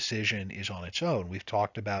one decision is on its own. We've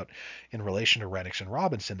talked about in relation to Renix and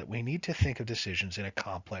Robinson that we need to think of decisions in a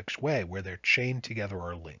complex way where they're chained together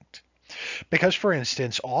or linked. Because, for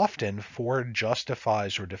instance, often Ford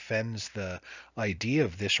justifies or defends the idea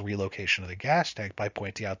of this relocation of the gas tank by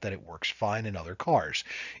pointing out that it works fine in other cars.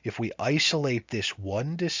 If we isolate this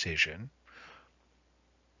one decision,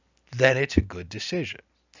 then it's a good decision.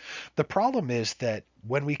 The problem is that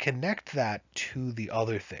when we connect that to the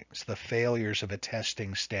other things, the failures of a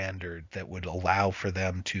testing standard that would allow for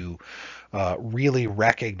them to really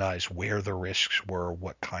recognize where the risks were,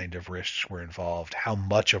 what kind of risks were involved, how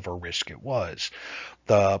much of a risk it was,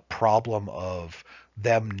 the problem of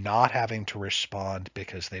them not having to respond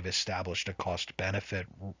because they've established a cost benefit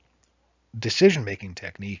decision making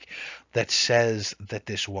technique that says that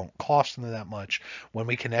this won't cost them that much. When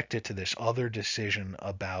we connect it to this other decision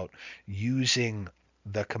about using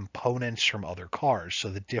the components from other cars, so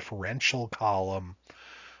the differential column,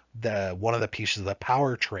 the one of the pieces of the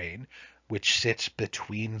powertrain which sits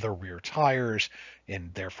between the rear tires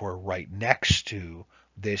and therefore right next to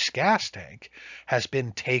this gas tank, has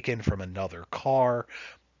been taken from another car.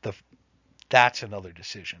 The That's another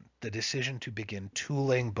decision. The decision to begin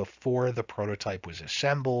tooling before the prototype was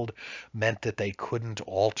assembled meant that they couldn't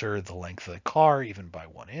alter the length of the car even by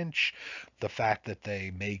 1 inch. The fact that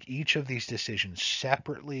they make each of these decisions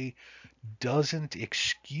separately doesn't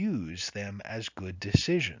excuse them as good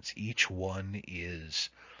decisions. Each one is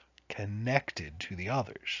connected to the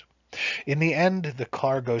others. In the end, the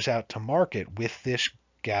car goes out to market with this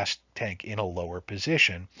gas tank in a lower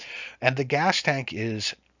position, and the gas tank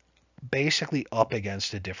is basically up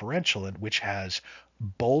against a differential which has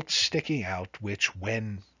bolts sticking out, which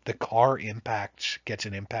when the car gets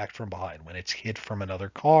an impact from behind, when it's hit from another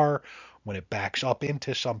car, when it backs up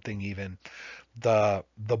into something even, the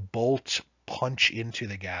bolts punch into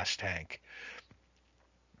the gas tank,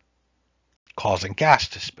 causing gas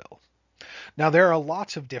to spill. Now, there are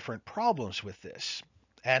lots of different problems with this,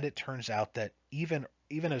 and it turns out that even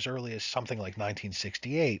as early as something like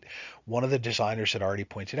 1968, one of the designers had already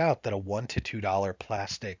pointed out that a $1 to $2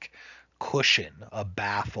 plastic cushion, a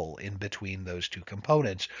baffle in between those two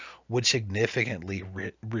components, would significantly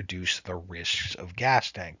reduce the risks of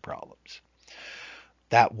gas tank problems.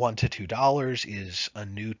 That $1 to $2 is a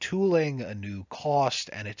new tooling, a new cost,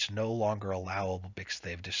 and it's no longer allowable because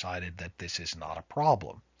they've decided that this is not a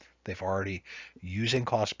problem. They've already, using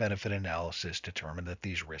cost benefit analysis, determined that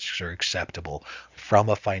these risks are acceptable from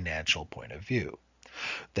a financial point of view.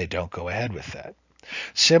 They don't go ahead with that.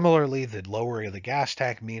 Similarly, the lowering of the gas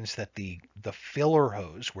tank means that the filler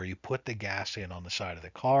hose where you put the gas in on the side of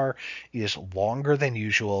the car is longer than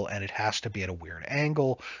usual, and it has to be at a weird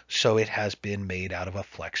angle, so it has been made out of a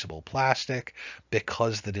flexible plastic.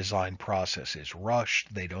 Because the design process is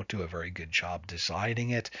rushed, they don't do a very good job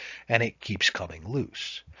designing it, and it keeps coming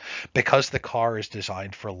loose. Because the car is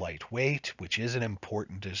designed for lightweight, which is an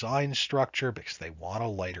important design structure because they want a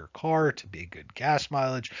lighter car to be good gas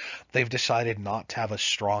mileage, they've decided not to have a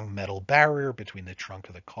strong metal barrier between the trunk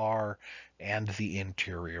of the car and the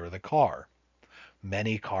interior of the car.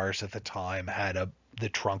 Many cars at the time had the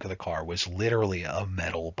trunk of the car was literally a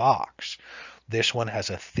metal box. This one has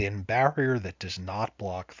a thin barrier that does not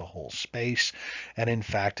block the whole space, and in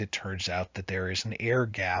fact it turns out that there is an air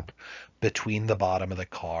gap between the bottom of the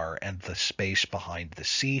car and the space behind the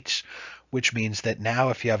seats, which means that now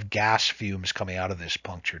if you have gas fumes coming out of this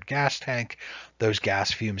punctured gas tank, those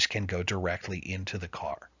gas fumes can go directly into the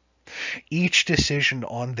car. Each decision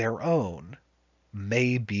on their own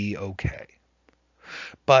may be okay.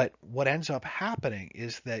 But what ends up happening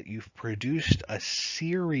is that you've produced a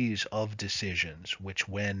series of decisions which,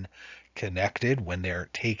 when connected, when they're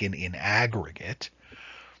taken in aggregate,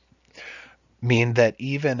 mean that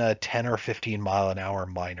even a 10 or 15 mile an hour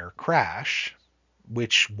minor crash,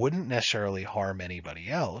 which wouldn't necessarily harm anybody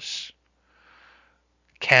else,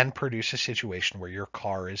 can produce a situation where your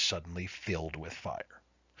car is suddenly filled with fire.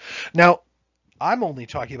 Now, I'm only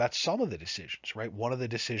talking about some of the decisions, right? One of the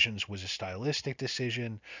decisions was a stylistic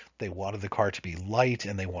decision. They wanted the car to be light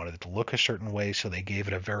and they wanted it to look a certain way, so they gave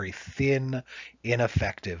it a very thin,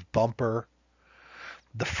 ineffective bumper.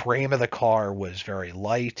 The frame of the car was very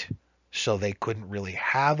light, so they couldn't really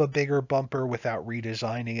have a bigger bumper without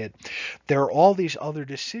redesigning it. There are all these other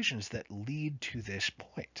decisions that lead to this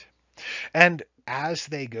point. And as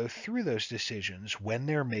they go through those decisions, when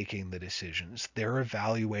they're making the decisions, they're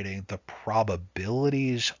evaluating the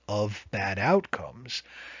probabilities of bad outcomes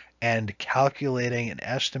and calculating an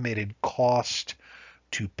estimated cost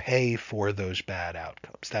to pay for those bad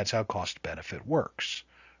outcomes. That's how cost benefit works,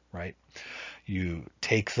 right? You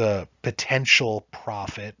take the potential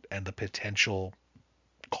profit and the potential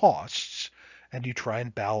costs and you try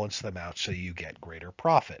and balance them out so you get greater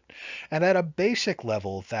profit. And at a basic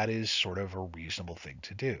level, that is sort of a reasonable thing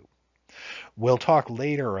to do. We'll talk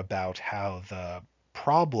later about how the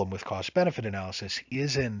problem with cost benefit analysis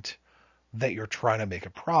isn't that you're trying to make a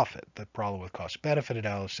profit. The problem with cost benefit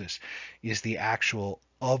analysis is the actual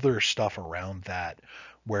other stuff around that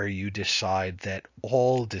where you decide that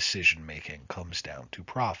all decision making comes down to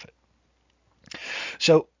profit.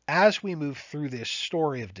 So as we move through this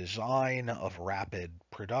story of design, of rapid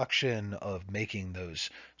production, of making those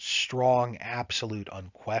strong, absolute,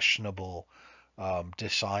 unquestionable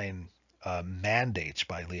design mandates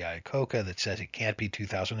by Lee Iacocca that says it can't be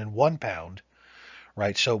 2001 pound,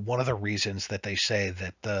 right? So one of the reasons that they say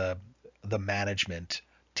that the management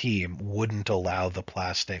team wouldn't allow the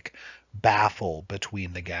plastic baffle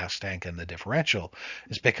between the gas tank and the differential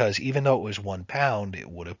is because even though it was 1 pound, it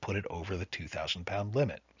would have put it over the 2,000 pound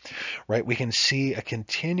limit, right? We can see a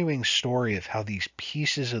continuing story of how these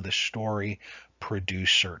pieces of the story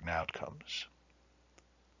produce certain outcomes.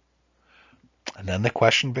 And then the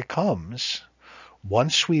question becomes,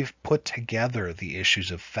 once we've put together the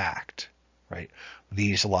issues of fact, right?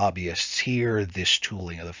 These lobbyists here, this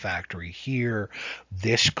tooling of the factory here,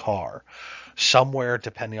 this car. Somewhere,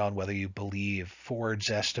 depending on whether you believe Ford's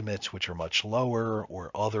estimates, which are much lower,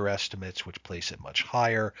 or other estimates, which place it much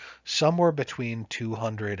higher, somewhere between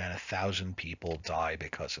 200 and 1,000 people die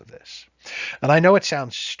because of this. And I know it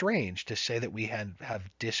sounds strange to say that we have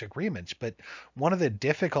disagreements, but one of the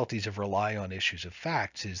difficulties of relying on issues of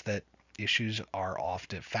facts is that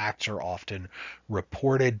facts are often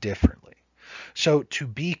reported differently. So to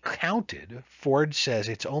be counted, Ford says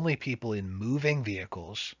it's only people in moving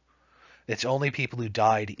vehicles. It's only people who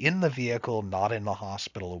died in the vehicle, not in the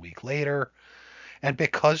hospital a week later. And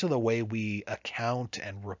because of the way we account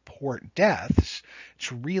and report deaths,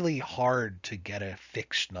 it's really hard to get a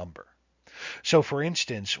fixed number. So for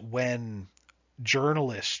instance, when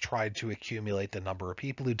journalists tried to accumulate the number of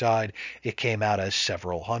people who died, it came out as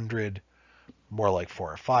several hundred, more like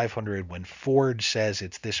 400 or 500. When Ford says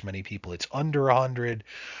it's this many people, it's under 100.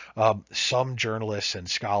 Some journalists and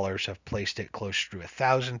scholars have placed it closer to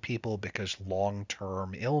 1,000 people because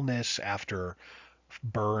long-term illness after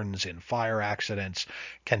burns in fire accidents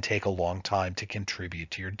can take a long time to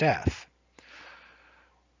contribute to your death.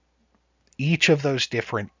 Each of those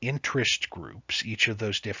different interest groups, each of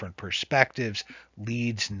those different perspectives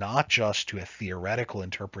leads not just to a theoretical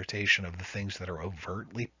interpretation of the things that are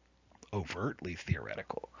overtly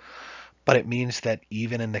theoretical, but it means that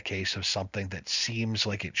even in the case of something that seems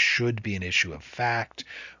like it should be an issue of fact,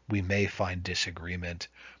 we may find disagreement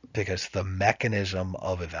because the mechanism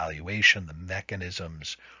of evaluation, the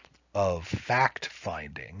mechanisms of fact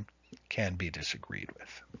finding can be disagreed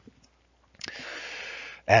with.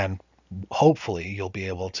 And hopefully you'll be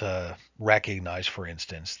able to recognize, for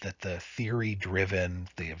instance, that the theory-driven,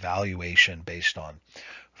 the evaluation based on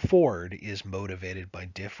Ford is motivated by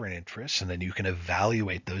different interests, and then you can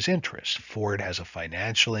evaluate those interests. Ford has a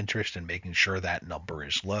financial interest in making sure that number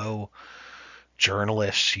is low.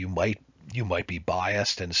 Journalists, you might be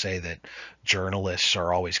biased and say that journalists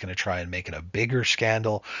are always going to try and make it a bigger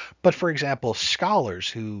scandal. But for example, scholars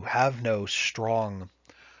who have no strong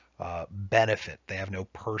benefit, they have no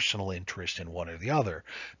personal interest in one or the other,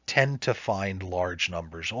 tend to find large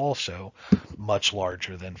numbers also, much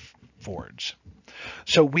larger than Ford's.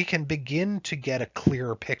 So we can begin to get a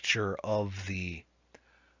clearer picture of the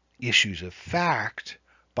issues of fact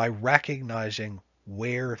by recognizing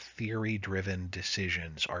where theory-driven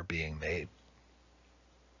decisions are being made.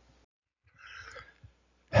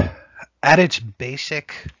 At its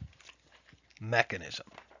basic mechanism,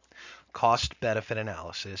 cost-benefit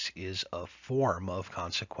analysis is a form of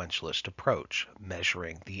consequentialist approach,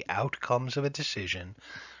 measuring the outcomes of a decision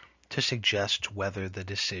to suggest whether the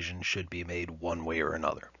decision should be made one way or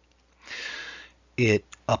another. It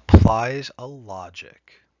applies a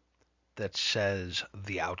logic that says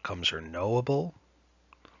the outcomes are knowable,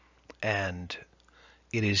 and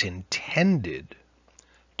it is intended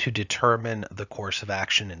to determine the course of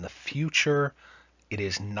action in the future. It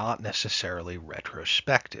is not necessarily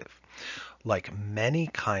retrospective. Like many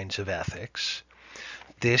kinds of ethics,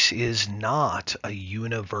 this is not a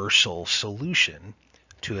universal solution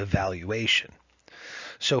to evaluation.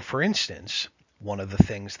 So for instance, one of the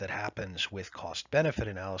things that happens with cost-benefit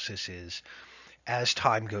analysis is as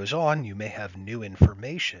time goes on, you may have new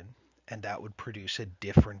information, and that would produce a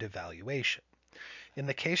different evaluation. In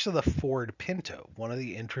the case of the Ford Pinto, one of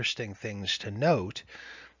the interesting things to note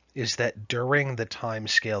is that during the time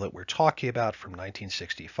scale that we're talking about from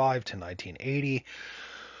 1965 to 1980,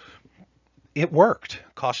 it worked.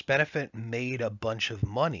 Cost benefit made a bunch of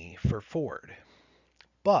money for Ford.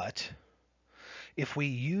 But if we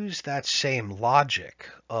use that same logic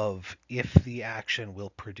of if the action will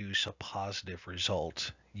produce a positive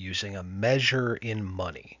result using a measure in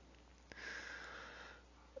money,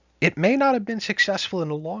 it may not have been successful in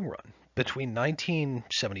the long run. Between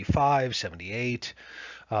 1975, 78,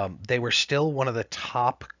 they were still one of the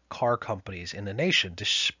top car companies in the nation,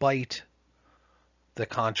 despite the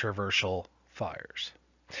controversial fires.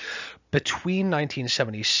 Between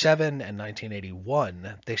 1977 and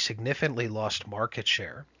 1981, they significantly lost market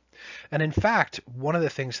share. And in fact, one of the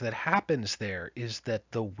things that happens there is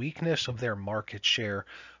that the weakness of their market share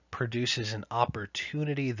produces an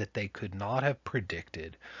opportunity that they could not have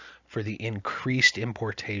predicted for the increased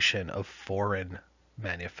importation of foreign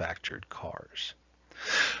manufactured cars.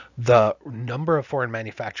 The number of foreign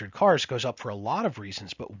manufactured cars goes up for a lot of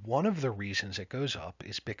reasons, but one of the reasons it goes up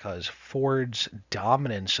is because Ford's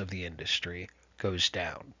dominance of the industry goes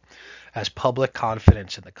down. As public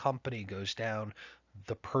confidence in the company goes down,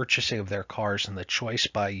 the purchasing of their cars and the choice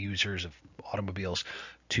by users of automobiles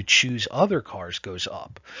to choose other cars goes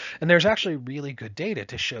up. And there's actually really good data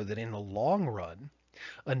to show that in the long run,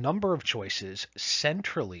 a number of choices,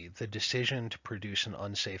 centrally the decision to produce an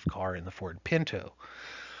unsafe car in the Ford Pinto,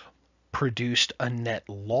 produced a net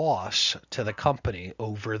loss to the company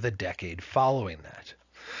over the decade following that.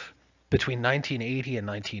 Between 1980 and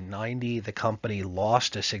 1990, the company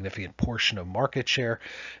lost a significant portion of market share.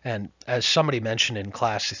 And as somebody mentioned in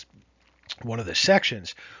class, one of the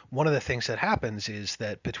sections, one of the things that happens is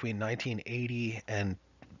that between 1980 and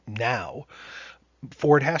now,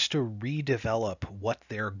 Ford has to redevelop what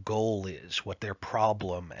their goal is, what their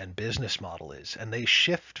problem and business model is, and they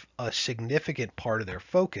shift a significant part of their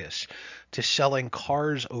focus to selling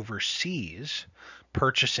cars overseas,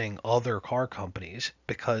 purchasing other car companies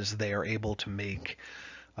because they are able to make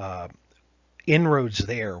inroads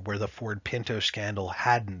there where the Ford Pinto scandal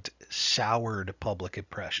hadn't soured public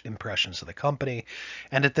impressions of the company.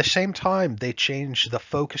 And at the same time, they changed the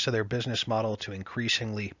focus of their business model to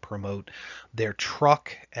increasingly promote their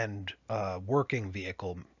truck and working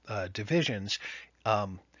vehicle divisions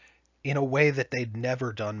in a way that they'd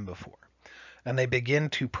never done before. And they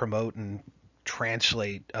begin to promote and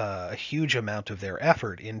translate a huge amount of their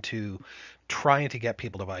effort into trying to get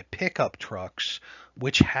people to buy pickup trucks,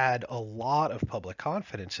 which had a lot of public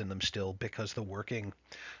confidence in them still because the working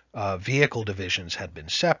vehicle divisions had been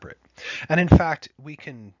separate. And in fact, we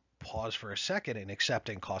can pause for a second in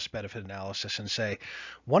accepting cost benefit analysis and say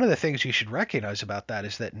one of the things you should recognize about that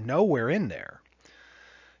is that nowhere in there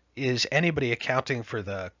is anybody accounting for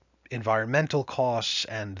the environmental costs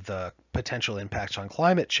and the potential impacts on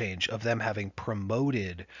climate change of them having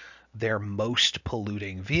promoted their most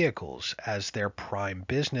polluting vehicles as their prime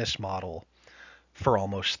business model for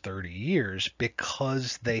almost 30 years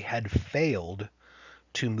because they had failed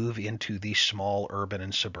to move into the small urban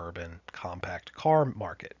and suburban compact car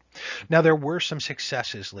market. Now, there were some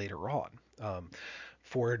successes later on.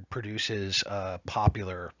 Ford produces a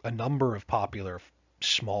number of popular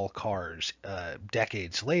small cars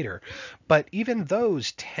decades later, but even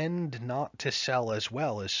those tend not to sell as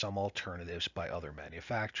well as some alternatives by other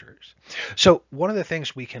manufacturers. So one of the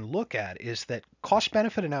things we can look at is that cost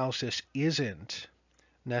benefit analysis isn't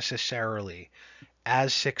necessarily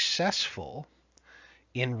as successful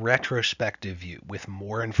in retrospective view with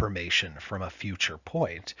more information from a future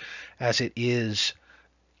point as it is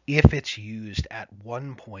if it's used at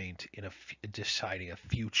one point in deciding a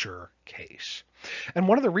future case. And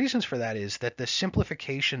one of the reasons for that is that the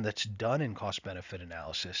simplification that's done in cost benefit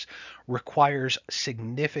analysis requires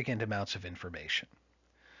significant amounts of information.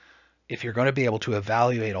 If you're going to be able to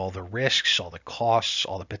evaluate all the risks, all the costs,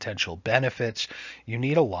 all the potential benefits, you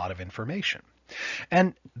need a lot of information.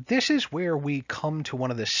 And this is where we come to one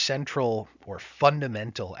of the central or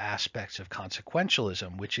fundamental aspects of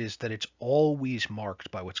consequentialism, which is that it's always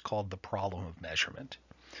marked by what's called the problem of measurement.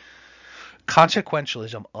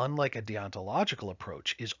 Consequentialism, unlike a deontological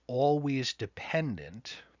approach, is always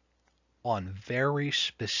dependent on very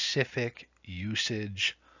specific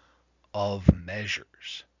usage of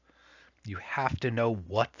measures. You have to know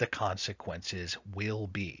what the consequences will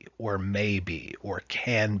be, or may be, or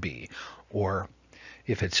can be, or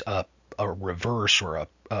if it's a a reverse or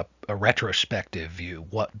a retrospective view,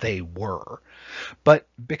 what they were. But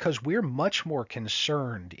because we're much more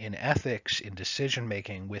concerned in ethics, in decision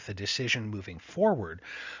making, with a decision moving forward,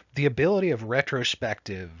 the ability of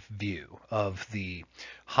retrospective view of the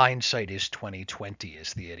hindsight is 2020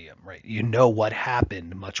 is the idiom, right? You know what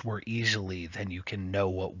happened much more easily than you can know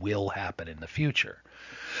what will happen in the future.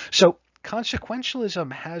 So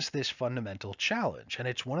consequentialism has this fundamental challenge, and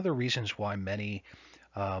it's one of the reasons why many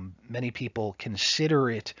people consider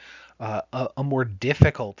it a more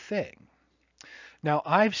difficult thing. Now,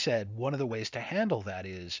 I've said one of the ways to handle that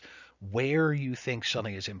is where you think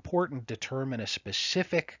something is important, determine a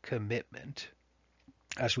specific commitment,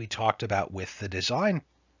 as we talked about with the design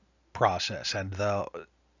process and the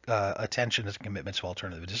attention to commitments to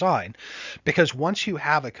alternative design. Because once you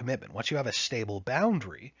have a commitment, once you have a stable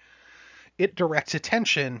boundary, it directs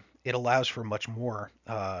attention. It allows for a much more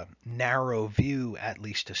narrow view, at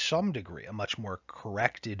least to some degree, a much more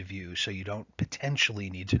corrected view, so you don't potentially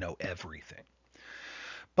need to know everything.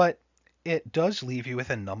 But it does leave you with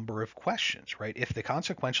a number of questions, right? If the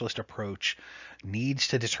consequentialist approach needs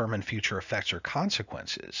to determine future effects or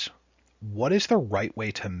consequences, what is the right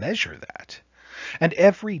way to measure that? And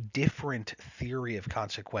every different theory of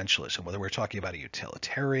consequentialism, whether we're talking about a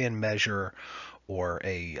utilitarian measure or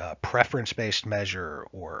a preference-based measure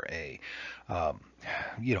or um,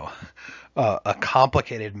 a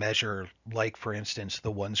complicated measure like, for instance,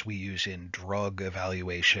 the ones we use in drug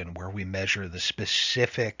evaluation, where we measure the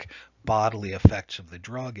specific bodily effects of the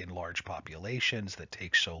drug in large populations that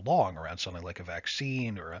take so long, around something like a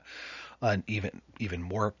vaccine or an even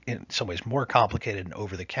more, in some ways, more complicated and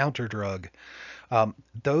over-the-counter drug.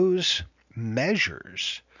 Those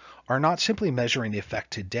measures are not simply measuring the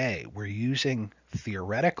effect today. We're using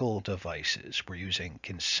theoretical devices, we're using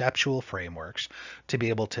conceptual frameworks to be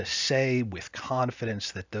able to say with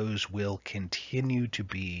confidence that those will continue to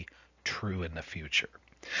be true in the future.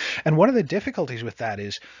 And one of the difficulties with that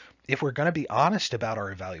is, if we're going to be honest about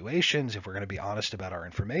our evaluations, if we're going to be honest about our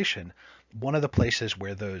information, one of the places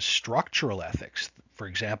where those structural ethics, for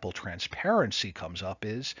example, transparency, comes up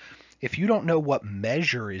is, if you don't know what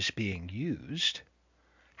measure is being used,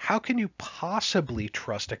 how can you possibly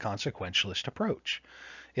trust a consequentialist approach?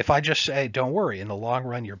 If I just say, don't worry, in the long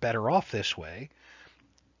run, you're better off this way,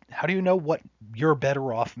 how do you know what you're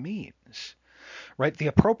better off means? Right? The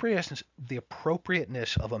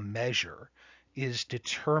appropriateness of a measure is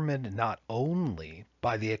determined not only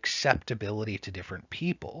by the acceptability to different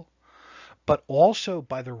people, but also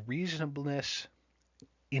by the reasonableness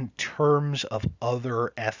in terms of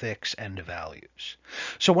other ethics and values.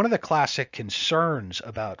 So one of the classic concerns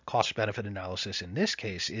about cost-benefit analysis in this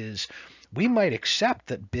case is, we might accept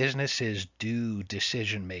that businesses do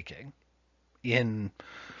decision making in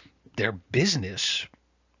their business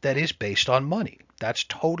that is based on money. That's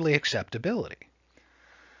totally acceptability.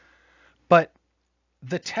 But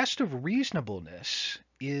the test of reasonableness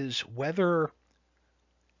is whether,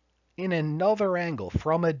 in another angle,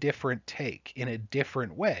 from a different take, in a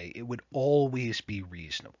different way, it would always be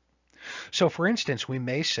reasonable. So, for instance, we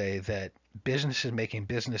may say that businesses making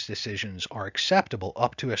business decisions are acceptable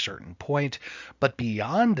up to a certain point, but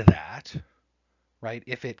beyond that, right,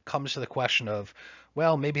 if it comes to the question of,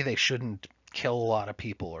 well, maybe they shouldn't kill a lot of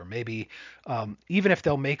people, or maybe even if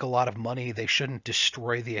they'll make a lot of money, they shouldn't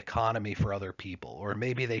destroy the economy for other people, or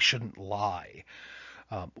maybe they shouldn't lie.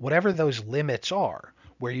 Whatever those limits are,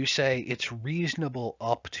 where you say it's reasonable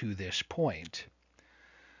up to this point.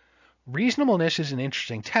 Reasonableness is an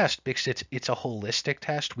interesting test because it's a holistic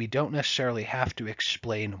test. We don't necessarily have to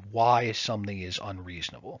explain why something is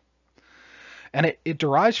unreasonable. And it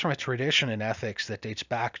derives from a tradition in ethics that dates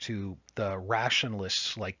back to the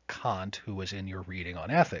rationalists like Kant, who was in your reading on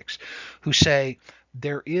ethics, who say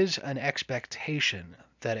there is an expectation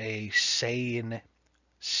that a sane,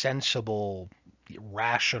 sensible,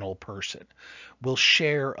 rational person will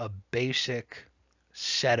share a basic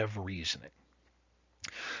set of reasoning.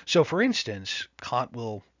 So, for instance, Kant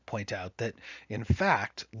will point out that, in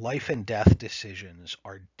fact, life and death decisions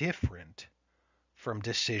are different from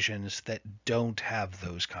decisions that don't have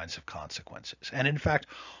those kinds of consequences. And in fact,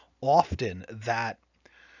 often that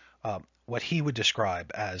what he would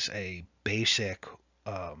describe as a basic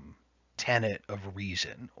tenet of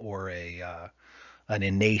reason, or an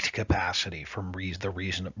innate capacity from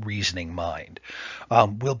the reasoning mind,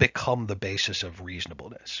 will become the basis of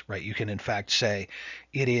reasonableness, right? You can in fact say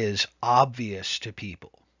it is obvious to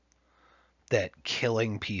people that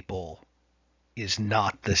killing people is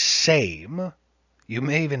not the same. You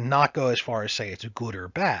may even not go as far as say it's good or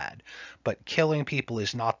bad, but killing people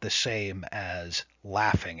is not the same as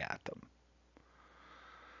laughing at them.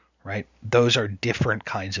 right? Those are different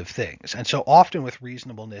kinds of things. And so often with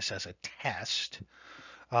reasonableness as a test,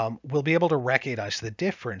 we'll be able to recognize the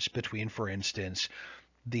difference between, for instance,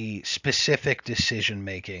 the specific decision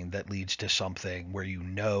making that leads to something where you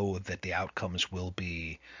know that the outcomes will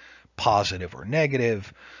be positive or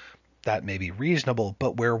negative. That may be reasonable,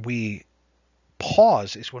 but where we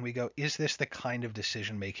pause is when we go, is this the kind of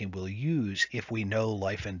decision making we'll use if we know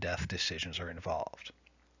life and death decisions are involved?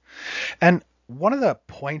 And one of the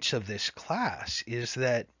points of this class is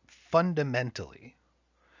that fundamentally,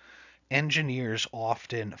 engineers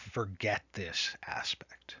often forget this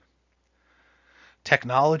aspect.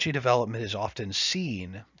 Technology development is often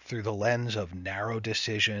seen through the lens of narrow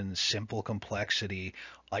decisions, simple complexity,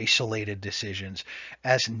 isolated decisions,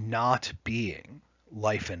 as not being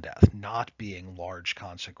life and death, not being large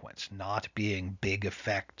consequence, not being big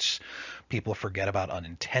effects. People forget about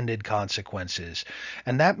unintended consequences.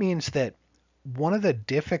 And that means that one of the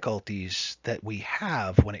difficulties that we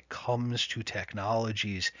have when it comes to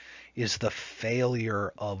technologies is the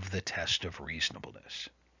failure of the test of reasonableness.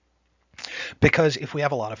 Because if we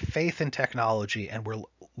have a lot of faith in technology and we're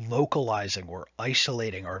localizing or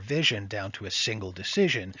isolating our vision down to a single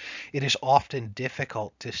decision, it is often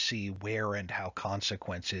difficult to see where and how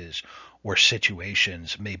consequences or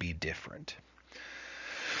situations may be different.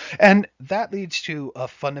 And that leads to a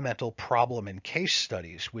fundamental problem in case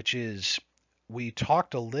studies, which is we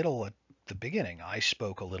talked a little at the beginning. I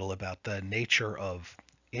spoke a little about the nature of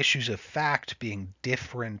issues of fact being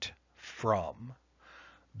different from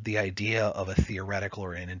the idea of a theoretical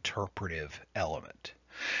or an interpretive element.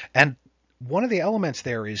 And one of the elements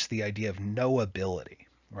there is the idea of knowability,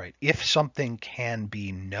 right? If something can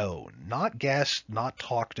be known, not guessed, not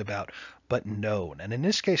talked about, but known. And in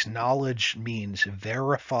this case, knowledge means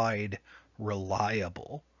verified,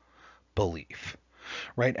 reliable belief,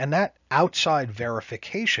 right? And that outside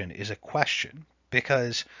verification is a question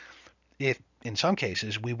because if in some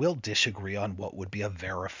cases we will disagree on what would be a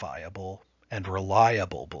verifiable and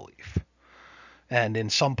reliable belief. And in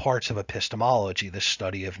some parts of epistemology, the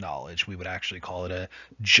study of knowledge, we would actually call it a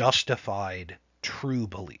justified true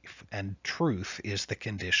belief. And truth is the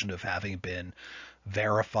condition of having been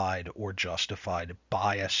verified or justified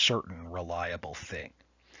by a certain reliable thing.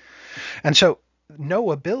 And so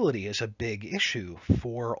knowability is a big issue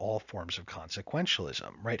for all forms of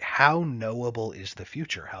consequentialism, right? How knowable is the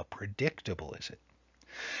future? How predictable is it?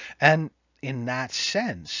 And in that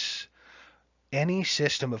sense, any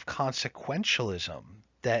system of consequentialism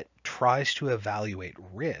that tries to evaluate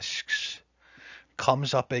risks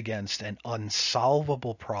comes up against an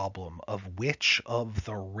unsolvable problem of which of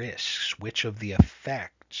the risks, which of the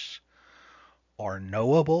effects are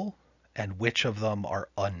knowable and which of them are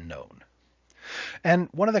unknown. And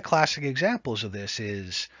one of the classic examples of this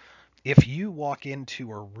is if you walk into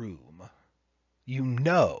a room, you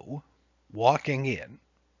know, walking in,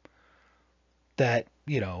 that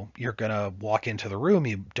you're going to walk into the room,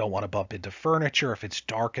 you don't want to bump into furniture. If it's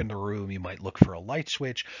dark in the room, you might look for a light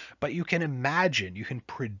switch, but you can imagine, you can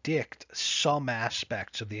predict some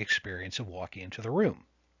aspects of the experience of walking into the room.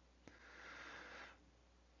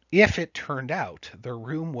 If it turned out the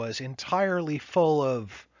room was entirely full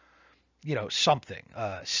of something,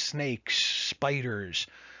 snakes, spiders,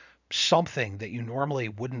 something that you normally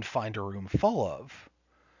wouldn't find a room full of,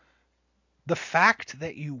 the fact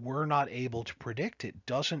that you were not able to predict it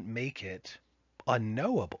doesn't make it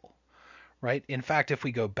unknowable, right? In fact, if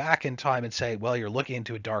we go back in time and say, well, you're looking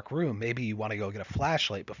into a dark room, maybe you want to go get a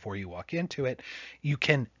flashlight before you walk into it, you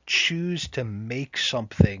can choose to make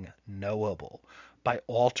something knowable by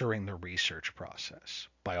altering the research process,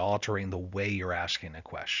 by altering the way you're asking the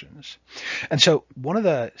questions. And so one of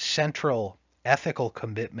the central ethical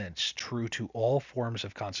commitments true to all forms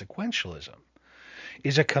of consequentialism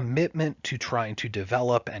is a commitment to trying to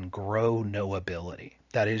develop and grow knowability.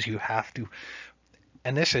 That is, you have to,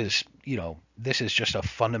 and this is just a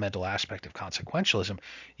fundamental aspect of consequentialism,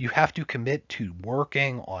 you have to commit to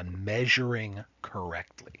working on measuring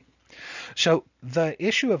correctly. So the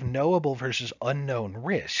issue of knowable versus unknown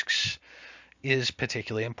risks is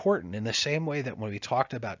particularly important in the same way that when we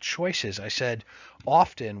talked about choices, I said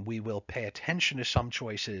often we will pay attention to some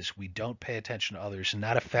choices, we don't pay attention to others, and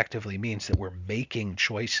that effectively means that we're making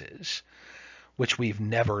choices which we've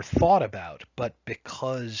never thought about. But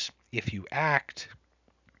because if you act,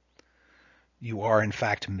 you are in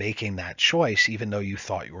fact making that choice even though you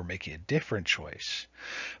thought you were making a different choice.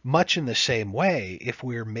 Much in the same way, if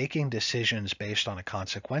we're making decisions based on a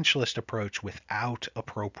consequentialist approach without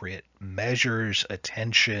appropriate measures,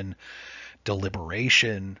 attention,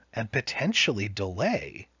 deliberation, and potentially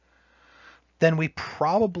delay, then we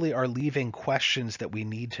probably are leaving questions that we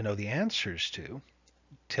need to know the answers to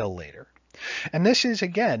till later. And this is,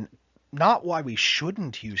 again, not why we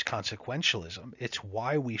shouldn't use consequentialism. It's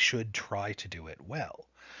why we should try to do it well.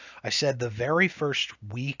 I said the very first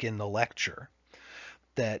week in the lecture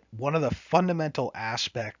that one of the fundamental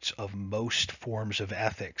aspects of most forms of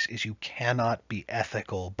ethics is you cannot be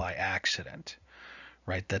ethical by accident,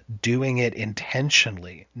 right? That doing it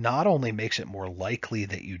intentionally not only makes it more likely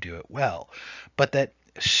that you do it well, but that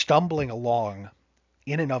stumbling along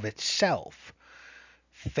in and of itself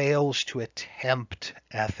fails to attempt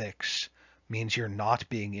ethics means you're not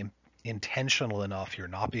being intentional enough, you're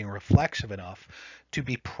not being reflexive enough to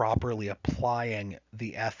be properly applying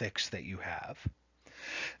the ethics that you have.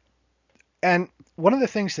 And one of the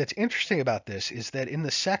things that's interesting about this is that in the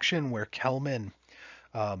section where Kelman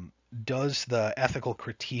does the ethical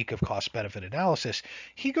critique of cost-benefit analysis,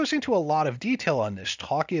 he goes into a lot of detail on this,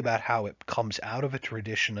 talking about how it comes out of a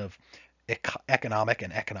tradition of economic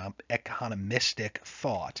and economistic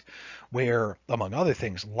thought, where, among other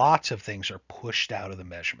things, lots of things are pushed out of the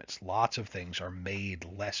measurements. Lots of things are made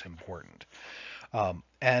less important.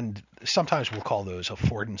 And sometimes we'll call those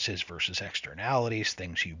affordances versus externalities,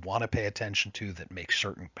 things you want to pay attention to that make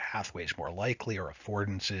certain pathways more likely, or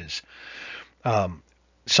affordances.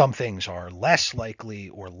 Some things are less likely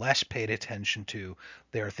or less paid attention to.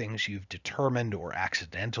 There are things you've determined or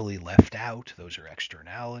accidentally left out. Those are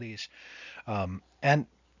externalities. And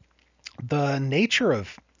the nature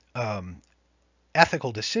of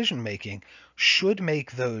ethical decision making should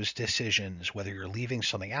make those decisions, whether you're leaving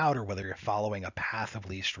something out or whether you're following a path of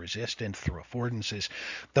least resistance through affordances,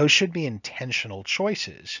 those should be intentional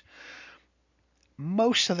choices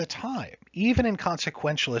most of the time, even in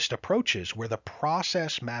consequentialist approaches where the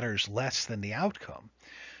process matters less than the outcome.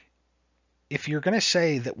 If you're going to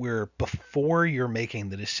say that before you're making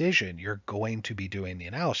the decision, you're going to be doing the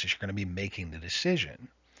analysis, you're going to be making the decision,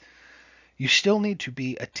 you still need to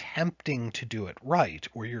be attempting to do it right,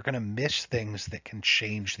 or you're going to miss things that can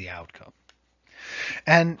change the outcome.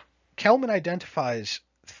 And Kelman identifies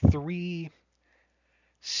three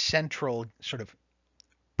central sort of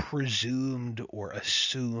presumed or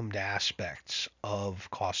assumed aspects of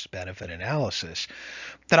cost-benefit analysis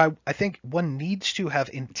that I think one needs to have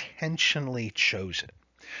intentionally chosen.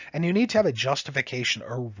 And you need to have a justification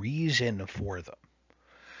or reason for them.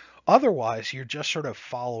 Otherwise, you're just sort of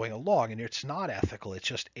following along, and it's not ethical. It's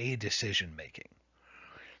just a decision making,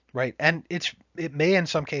 right? And it may in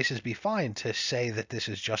some cases be fine to say that this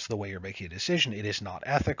is just the way you're making a decision. It is not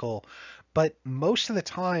ethical, but most of the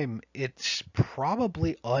time it's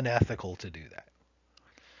probably unethical to do that.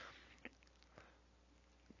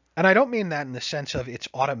 And I don't mean that in the sense of it's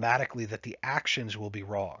automatically that the actions will be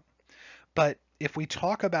wrong. But if we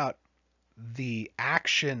talk about the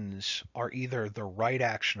actions are either the right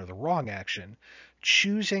action or the wrong action,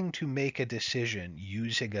 choosing to make a decision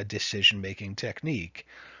using a decision-making technique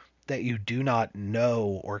that you do not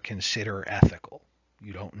know or consider ethical,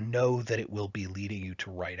 you don't know that it will be leading you to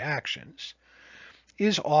right actions,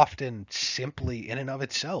 is often simply in and of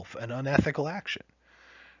itself an unethical action,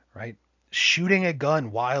 right? Shooting a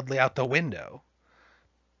gun wildly out the window,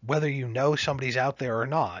 whether you know somebody's out there or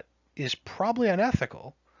not, is probably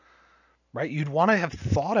unethical, right? You'd want to have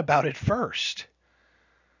thought about it first.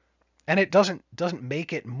 And it doesn't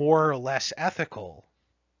make it more or less ethical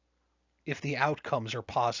if the outcomes are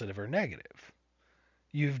positive or negative.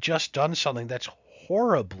 You've just done something that's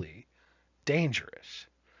horribly dangerous.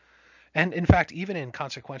 And in fact, even in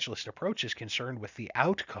consequentialist approaches concerned with the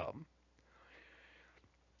outcome,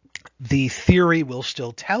 the theory will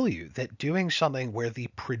still tell you that doing something where the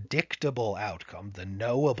predictable outcome, the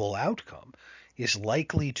knowable outcome, is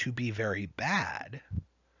likely to be very bad,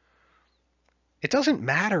 it doesn't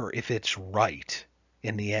matter if it's right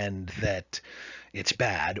in the end that it's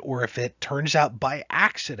bad, or if it turns out by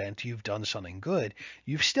accident you've done something good,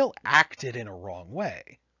 you've still acted in a wrong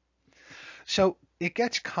way. So it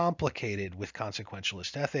gets complicated with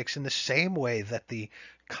consequentialist ethics in the same way that the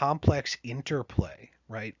complex interplay,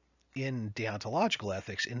 right, in deontological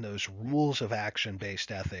ethics, in those rules of action-based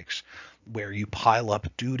ethics, where you pile up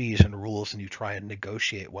duties and rules and you try and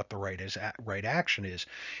negotiate what the right action is,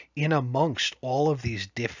 in amongst all of these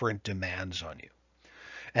different demands on you.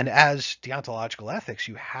 And as deontological ethics,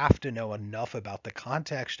 you have to know enough about the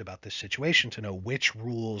context, about the situation, to know which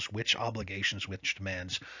rules, which obligations, which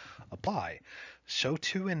demands apply. So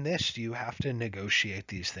too in this, you have to negotiate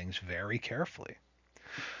these things very carefully.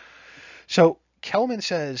 So Kelman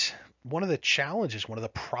says one of the challenges, one of the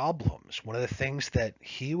problems, one of the things that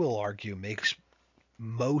he will argue makes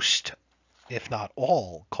most, if not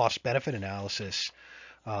all, cost-benefit analysis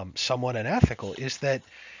somewhat unethical is that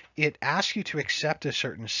it asks you to accept a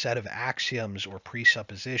certain set of axioms or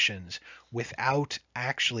presuppositions without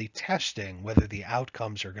actually testing whether the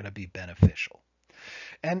outcomes are going to be beneficial.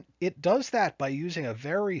 And it does that by using a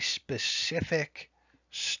very specific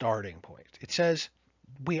starting point. It says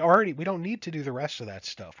we don't need to do the rest of that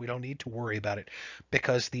stuff. We don't need to worry about it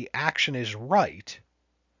because the action is right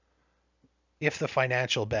if the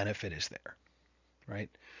financial benefit is there, right?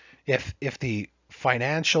 If the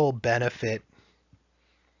financial benefit,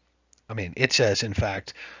 I mean, it says, in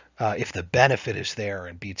fact, if the benefit is there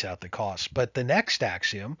and beats out the cost. But the next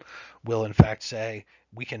axiom will, in fact, say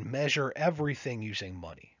we can measure everything using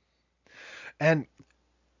money. And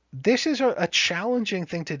this is a challenging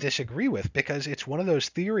thing to disagree with because it's one of those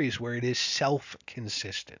theories where it is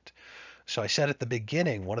self-consistent. So I said at the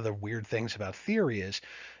beginning, one of the weird things about theory is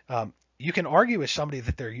you can argue with somebody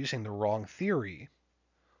that they're using the wrong theory,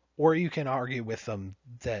 or you can argue with them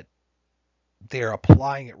that they're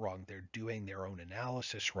applying it wrong. They're doing their own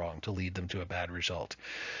analysis wrong to lead them to a bad result.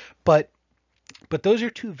 But those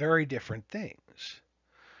are two very different things,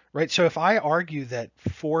 right? So if I argue that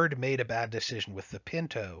Ford made a bad decision with the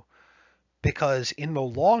Pinto because in the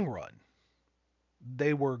long run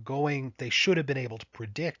they should have been able to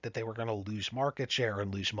predict that they were going to lose market share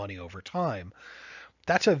and lose money over time.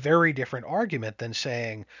 That's a very different argument than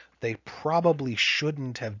saying they probably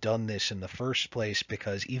shouldn't have done this in the first place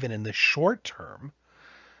because even in the short term,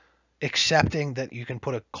 accepting that you can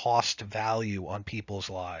put a cost value on people's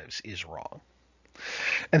lives is wrong.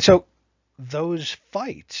 And so those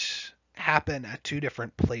fights happen at two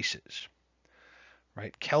different places,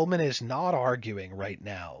 right? Kelman is not arguing right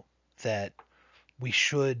now that we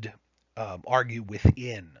should argue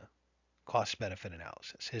within cost benefit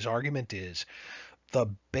analysis. His argument is the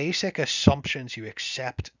basic assumptions you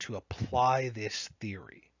accept to apply this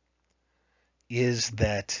theory is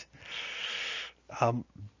that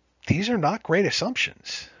these are not great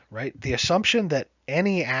assumptions, right? The assumption that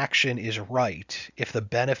any action is right if the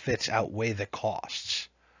benefits outweigh the costs,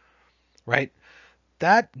 right?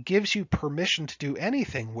 That gives you permission to do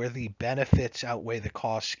anything where the benefits outweigh the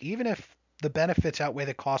costs, even if the benefits outweigh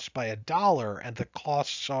the costs by $1 and the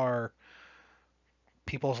costs are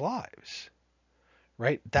people's lives,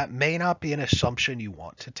 right? That may not be an assumption you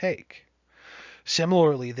want to take.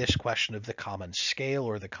 Similarly, this question of the common scale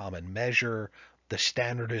or the common measure, the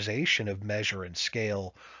standardization of measure and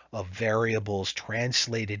scale of variables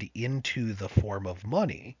translated into the form of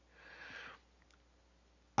money,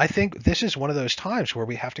 I think this is one of those times where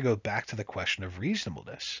we have to go back to the question of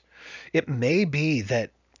reasonableness. It may be that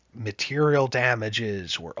material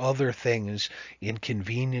damages or other things,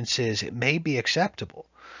 inconveniences, it may be acceptable.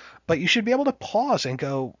 But you should be able to pause and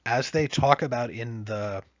go, as they talk about in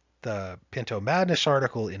the Pinto Madness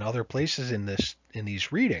article, in other places in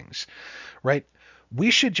these readings, right?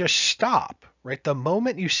 We should just stop, right? The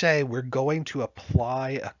moment you say we're going to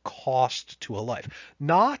apply a cost to a life,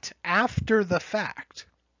 not after the fact,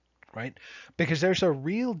 right? Because there's a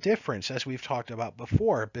real difference, as we've talked about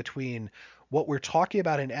before, between what we're talking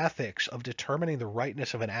about in ethics of determining the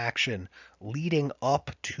rightness of an action leading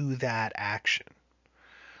up to that action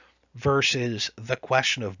versus the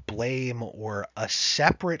question of blame or a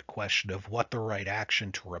separate question of what the right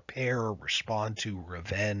action to repair, respond to,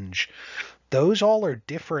 revenge. Those all are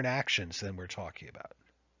different actions than we're talking about.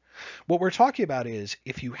 What we're talking about is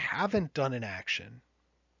if you haven't done an action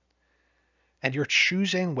and you're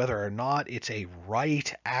choosing whether or not it's a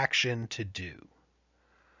right action to do,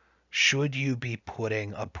 should you be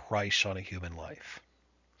putting a price on a human life?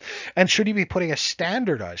 And should you be putting a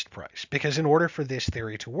standardized price? Because in order for this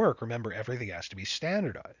theory to work, remember, everything has to be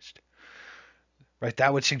standardized. Right?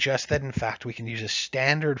 That would suggest that, in fact, we can use a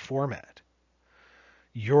standard format.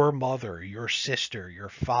 Your mother, your sister, your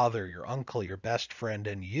father, your uncle, your best friend,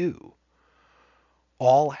 and you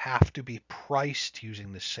all have to be priced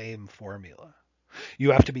using the same formula.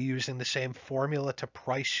 You have to be using the same formula to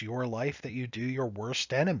price your life that you do your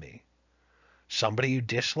worst enemy. Somebody you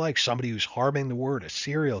dislike, somebody who's harming the world, a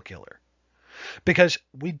serial killer. Because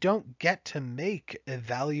we don't get to make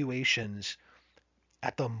evaluations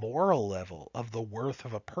at the moral level of the worth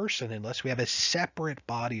of a person unless we have a separate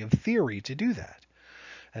body of theory to do that.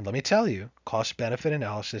 And let me tell you, cost-benefit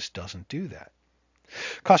analysis doesn't do that.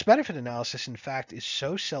 Cost-benefit analysis, in fact, is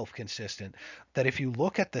so self-consistent that if you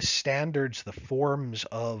look at the standards, the forms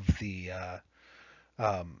of the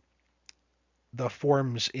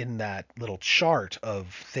forms in that little chart of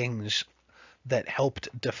things that helped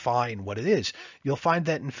define what it is, you'll find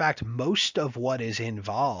that, in fact, most of what is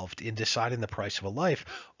involved in deciding the price of a life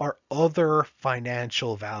are other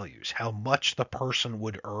financial values, how much the person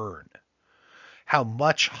would earn, how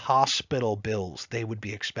much hospital bills they would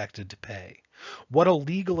be expected to pay, what a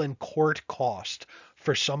legal and court cost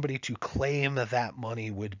for somebody to claim that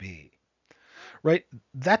money would be, right?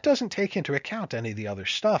 That doesn't take into account any of the other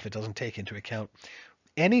stuff. It doesn't take into account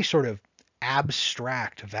any sort of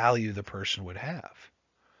abstract value the person would have.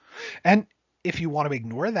 And if you want to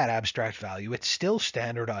ignore that abstract value, it still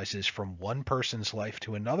standardizes from one person's life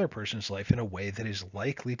to another person's life in a way that is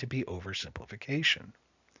likely to be oversimplification.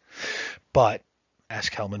 But as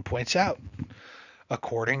Kelman points out,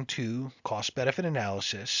 according to cost-benefit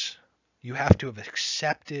analysis, you have to have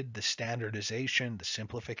accepted the standardization, the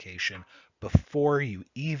simplification, before you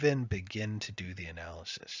even begin to do the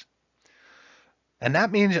analysis. And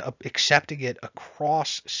that means accepting it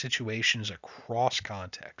across situations, across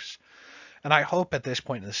contexts. And I hope at this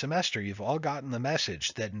point in the semester you've all gotten the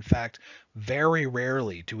message that, in fact, very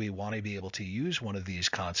rarely do we want to be able to use one of these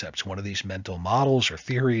concepts, one of these mental models or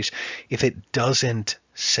theories, if it doesn't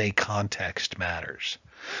say context matters.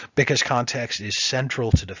 Because context is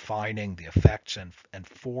central to defining the effects and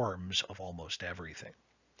forms of almost everything.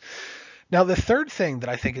 Now, the third thing that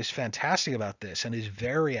I think is fantastic about this and is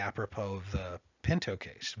very apropos of the PINTO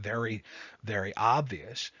case, very, very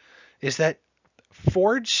obvious, is that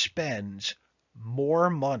Ford spends more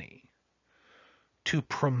money to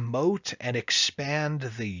promote and expand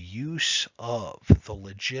the use of, the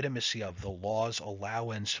legitimacy of the law's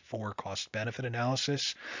allowance for cost-benefit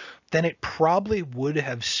analysis than it probably would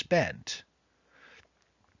have spent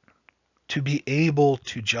to be able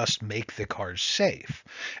to just make the cars safe.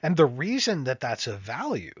 And the reason that that's of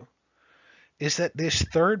value is that this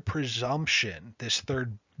third presumption, this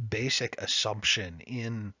third basic assumption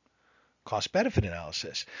in cost-benefit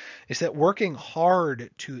analysis is that working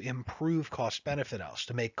hard to improve cost-benefit analysis,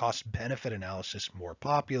 to make cost-benefit analysis more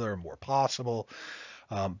popular, more possible,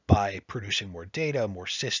 by producing more data, more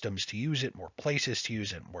systems to use it, more places to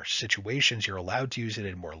use it, more situations you're allowed to use it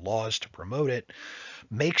in, more laws to promote it,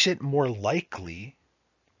 makes it more likely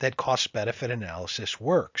that cost-benefit analysis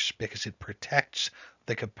works because it protects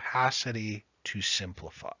the capacity to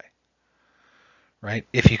simplify. Right?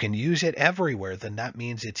 If you can use it everywhere, then that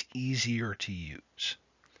means it's easier to use.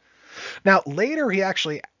 Now, later he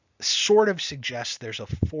actually sort of suggests there's a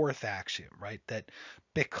fourth axiom, right? That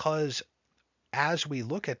because as we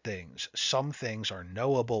look at things, some things are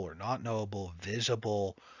knowable or not knowable,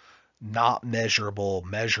 visible, not measurable,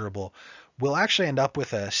 measurable, we'll actually end up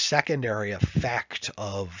with a secondary effect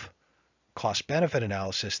of cost-benefit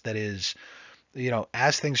analysis that is,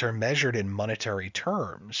 as things are measured in monetary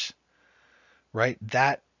terms, right?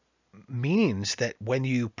 That means that when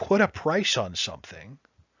you put a price on something,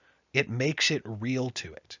 it makes it real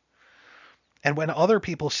to it. And when other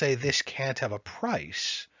people say this can't have a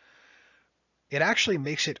price, it actually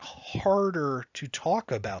makes it harder to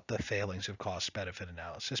talk about the failings of cost-benefit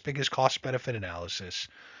analysis because cost-benefit analysis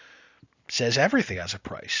says everything has a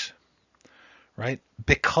price, right?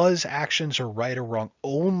 Because actions are right or wrong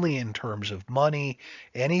only in terms of money,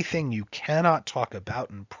 anything you cannot talk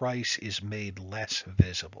about in price is made less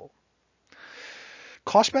visible.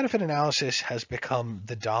 Cost-benefit analysis has become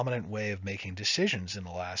the dominant way of making decisions in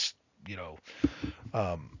the last,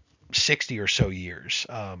 60 or so years.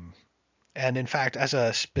 And in fact, as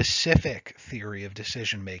a specific theory of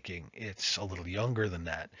decision making, it's a little younger than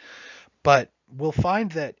that. But we'll find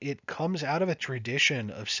that it comes out of a tradition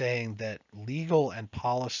of saying that legal and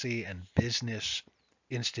policy and business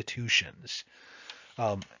institutions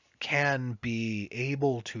can be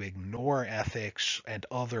able to ignore ethics and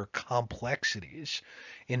other complexities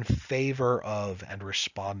in favor of and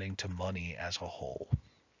responding to money as a whole.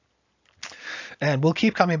 And we'll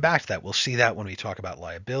keep coming back to that. We'll see that when we talk about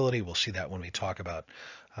liability. We'll see that when we talk about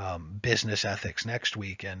business ethics next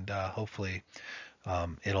week, and hopefully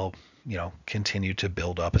it'll continue to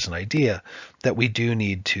build up as an idea that we do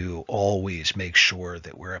need to always make sure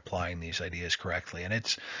that we're applying these ideas correctly. And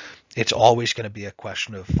it's always going to be a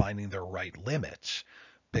question of finding the right limits,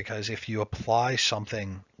 because if you apply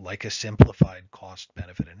something like a simplified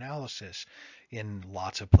cost-benefit analysis in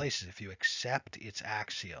lots of places, if you accept its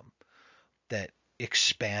axiom that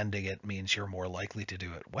expanding it means you're more likely to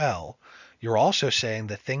do it well, you're also saying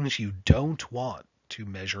that things you don't want to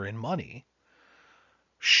measure in money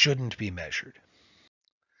shouldn't be measured.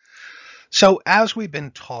 So as we've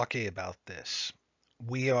been talking about this,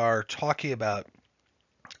 we are talking about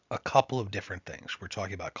a couple of different things. We're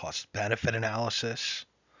talking about cost-benefit analysis,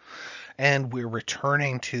 and we're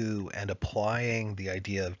returning to and applying the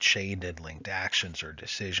idea of chained and linked actions or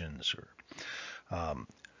decisions or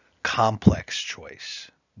complex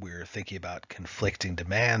choice. we're thinking about conflicting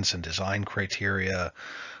demands and design criteria,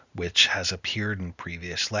 which has appeared in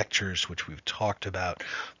previous lectures, which we've talked about,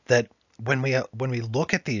 that when we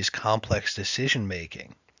look at these complex decision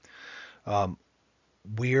making, um,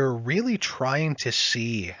 we're really trying to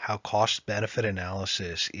see how cost benefit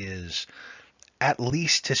analysis is, at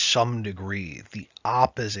least to some degree, the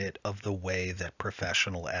opposite of the way that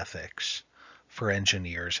professional ethics for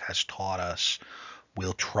engineers has taught us,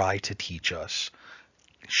 will try to teach us,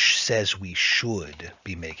 says we should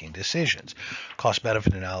be making decisions. Cost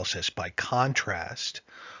benefit analysis, by contrast,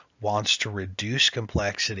 wants to reduce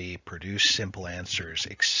complexity, produce simple answers,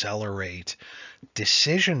 accelerate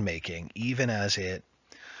decision making, even as it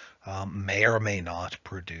may or may not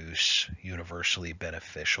produce universally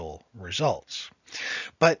beneficial results.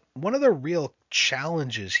 But one of the real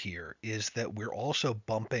challenges here is that we're also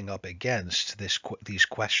bumping up against these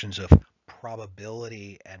questions of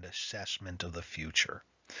probability and assessment of the future.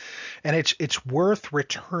 And it's worth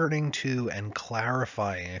returning to and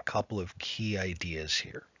clarifying a couple of key ideas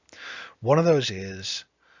here. One of those is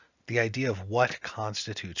the idea of what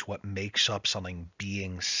constitutes, what makes up something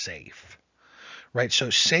being safe, right? So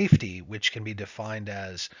safety, which can be defined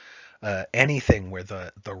as anything where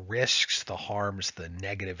the risks, the harms, the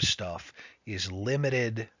negative stuff is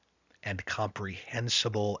limited and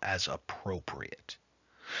comprehensible as appropriate,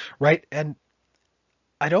 right? And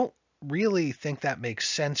I don't really think that makes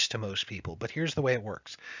sense to most people, but here's the way it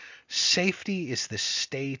works. Safety is the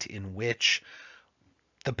state in which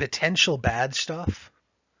the potential bad stuff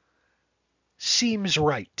seems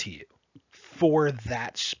right to you for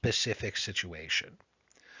that specific situation,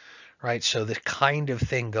 right? So the kind of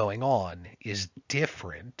thing going on is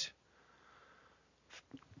different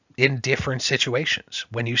in different situations.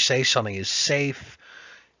 When you say something is safe,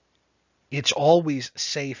 it's always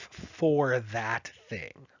safe for that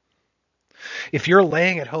thing. If you're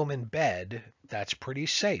laying at home in bed, that's pretty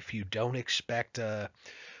safe. You don't expect a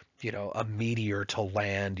meteor to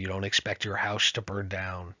land. You don't expect your house to burn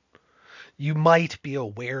down. You might be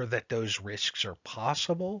aware that those risks are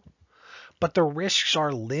possible, but the risks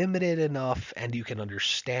are limited enough and you can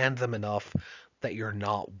understand them enough that you're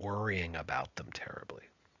not worrying about them terribly.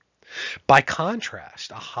 By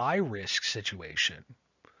contrast, a high risk situation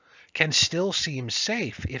can still seem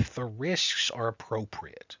safe if the risks are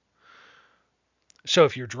appropriate. So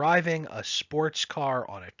if you're driving a sports car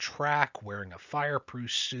on a track, wearing a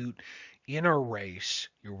fireproof suit in a race,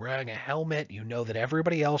 you're wearing a helmet, you know that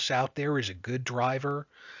everybody else out there is a good driver,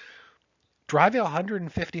 driving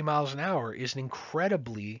 150 miles an hour is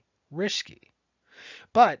incredibly risky.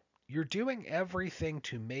 But you're doing everything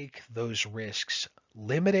to make those risks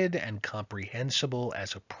limited and comprehensible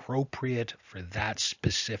as appropriate for that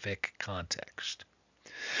specific context.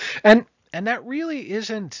 And and that really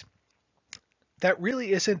isn't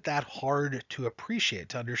that hard to appreciate,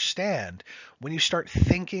 to understand when you start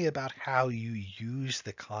thinking about how you use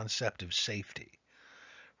the concept of safety,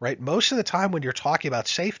 right? Most of the time when you're talking about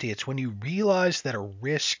safety, it's when you realize that a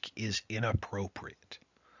risk is inappropriate.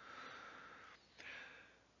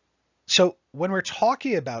 So when we're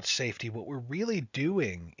talking about safety, what we're really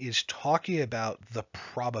doing is talking about the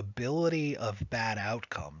probability of bad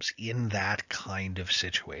outcomes in that kind of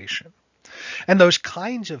situation. And those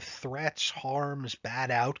kinds of threats, harms,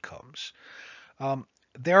 bad outcomes, um,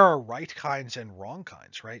 there are right kinds and wrong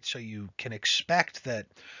kinds, right? So you can expect that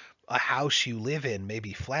a house you live in may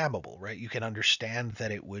be flammable, right? You can understand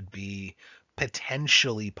that it would be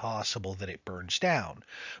potentially possible that it burns down.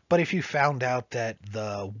 But if you found out that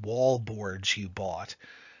the wall boards you bought,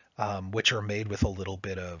 which are made with a little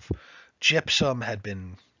bit of gypsum, had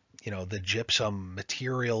been, the gypsum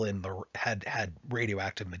material in the had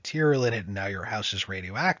radioactive material in it, and now your house is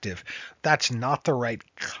radioactive, that's not the right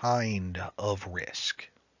kind of risk.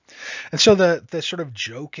 And so the sort of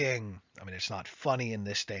joking, I mean, it's not funny in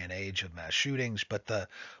this day and age of mass shootings, but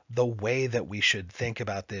the way that we should think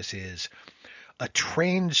about this is a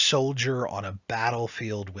trained soldier on a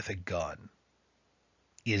battlefield with a gun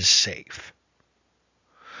is safe.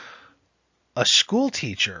 A school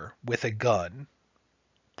teacher with a gun,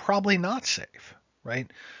 probably not safe,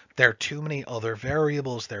 right? There are too many other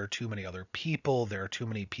variables. There are too many other people. There are too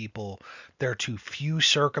many people. There are too few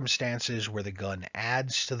circumstances where the gun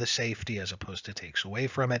adds to the safety as opposed to takes away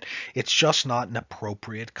from it. It's just not an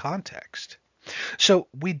appropriate context. So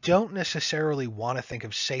we don't necessarily want to think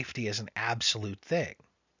of safety as an absolute thing.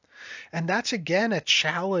 And that's again a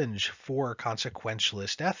challenge for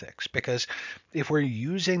consequentialist ethics, because if we're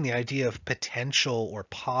using the idea of potential or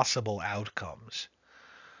possible outcomes,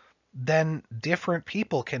 then different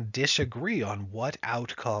people can disagree on what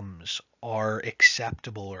outcomes are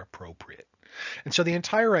acceptable or appropriate. And so the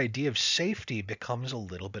entire idea of safety becomes a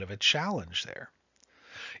little bit of a challenge there.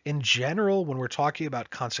 In general, when we're talking about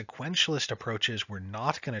consequentialist approaches, we're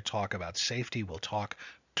not going to talk about safety. We'll talk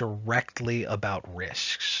directly about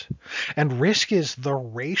risks. And risk is the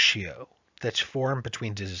ratio that's formed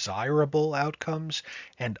between desirable outcomes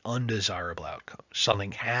and undesirable outcomes.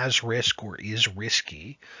 Something has risk or is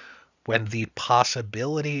risky when the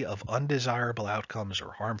possibility of undesirable outcomes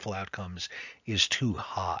or harmful outcomes is too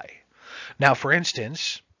high. Now, for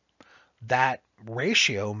instance, that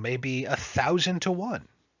ratio may be 1,000 to 1,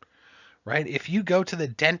 right? If you go to the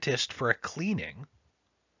dentist for a cleaning,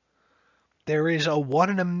 there is a 1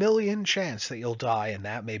 in a million chance that you'll die, and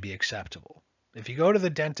that may be acceptable. If you go to the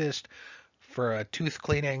dentist for a tooth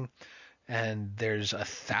cleaning and there's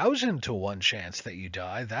 1,000 to 1 chance that you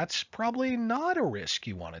die, that's probably not a risk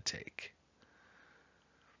you want to take.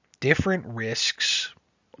 Different risks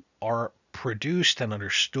are produced and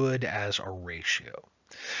understood as a ratio.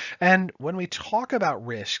 And when we talk about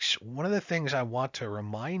risks, one of the things I want to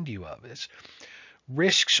remind you of is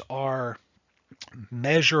risks are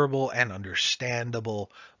measurable and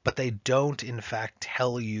understandable, but they don't in fact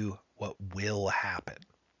tell you what will happen.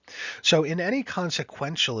 So in any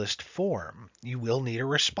consequentialist form, you will need a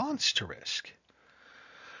response to risk.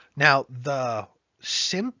 Now, the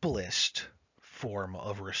simplest form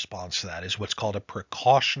of response to that is what's called a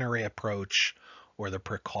precautionary approach or the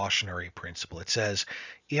precautionary principle. It says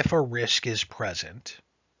if a risk is present,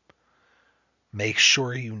 make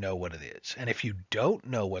sure you know what it is. And if you don't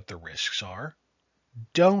know what the risks are,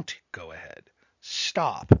 don't go ahead.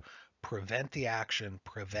 Stop. Prevent the action,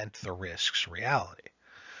 prevent the risk's reality.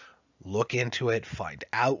 Look into it, find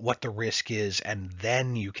out what the risk is, and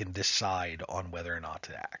then you can decide on whether or not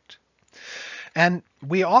to act. And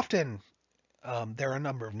we often, there are a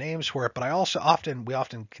number of names for it, but we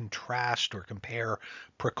often contrast or compare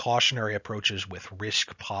precautionary approaches with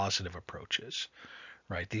risk positive approaches,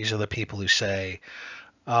 right? These are the people who say,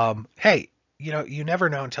 hey, you never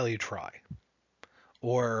know until you try,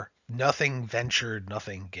 or nothing ventured,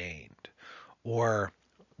 nothing gained, or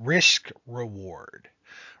risk reward,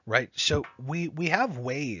 right? So we have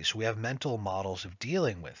ways, we have mental models of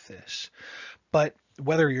dealing with this, but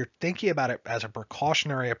whether you're thinking about it as a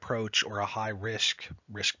precautionary approach or a high risk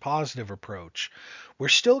positive approach, we're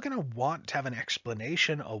still going to want to have an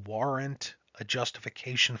explanation, a warrant, a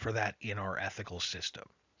justification for that in our ethical system.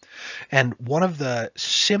 And one of the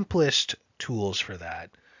simplest tools for that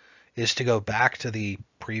is to go back to the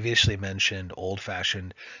previously mentioned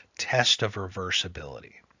old-fashioned test of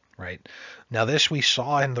reversibility, right? Now, this we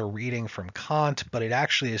saw in the reading from Kant, but it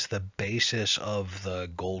actually is the basis of the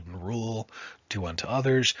golden rule, do unto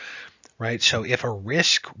others, right? So if a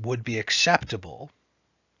risk would be acceptable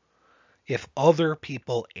if other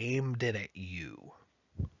people aimed it at you,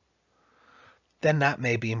 then that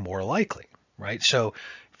may be more likely, right? So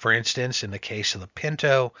for instance, in the case of the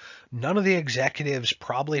Pinto, none of the executives,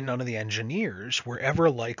 probably none of the engineers, were ever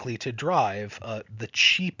likely to drive the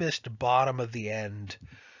cheapest bottom of the end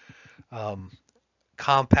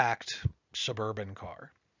compact suburban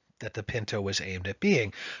car that the Pinto was aimed at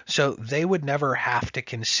being. So they would never have to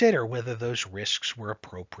consider whether those risks were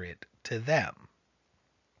appropriate to them.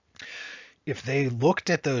 If they looked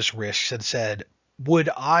at those risks and said, would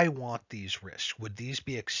I want these risks? Would these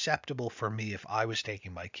be acceptable for me if I was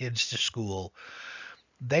taking my kids to school?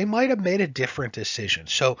 They might have made a different decision.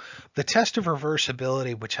 So the test of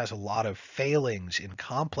reversibility, which has a lot of failings in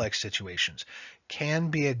complex situations, can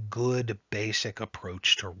be a good basic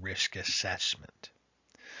approach to risk assessment.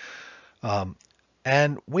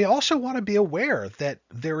 And we also want to be aware that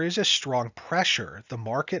there is a strong pressure. The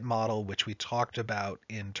market model, which we talked about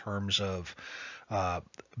in terms of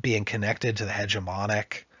being connected to the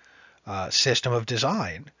hegemonic system of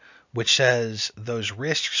design, which says those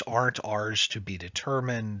risks aren't ours to be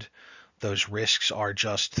determined, those risks are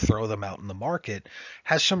just throw them out in the market,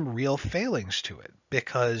 has some real failings to it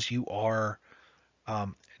because you are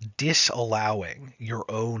disallowing your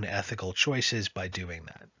own ethical choices by doing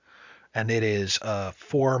that. And it is a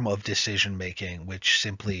form of decision making which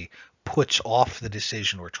simply puts off the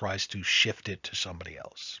decision or tries to shift it to somebody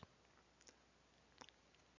else.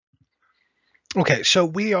 Okay, so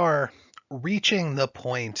we are reaching the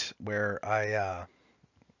point where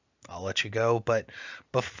I'll let you go, but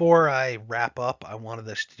before I wrap up, I wanted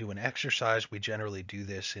us to do an exercise. We generally do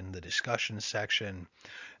this in the discussion section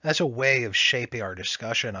as a way of shaping our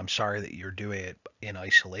discussion. I'm sorry that you're doing it in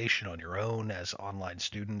isolation on your own as online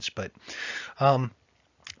students, but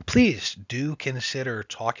please do consider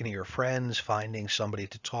talking to your friends, finding somebody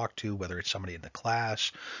to talk to, whether it's somebody in the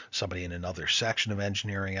class, somebody in another section of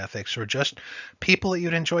engineering ethics, or just people that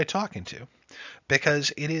you'd enjoy talking to.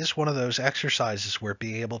 Because it is one of those exercises where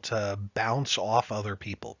being able to bounce off other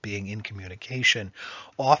people, being in communication,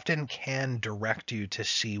 often can direct you to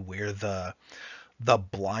see where the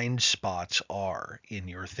blind spots are in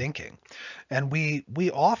your thinking. And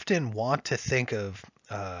we often want to think of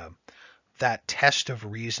that test of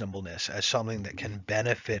reasonableness as something that can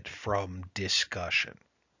benefit from discussion.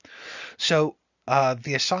 So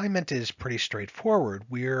the assignment is pretty straightforward.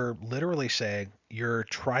 We're literally saying you're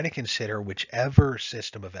trying to consider whichever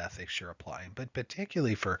system of ethics you're applying, but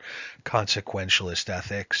particularly for consequentialist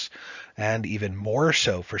ethics, and even more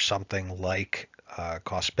so for something like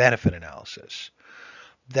cost-benefit analysis,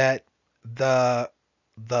 that the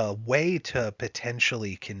the way to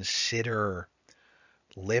potentially consider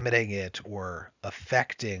limiting it or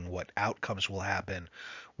affecting what outcomes will happen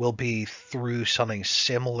will be through something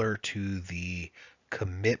similar to the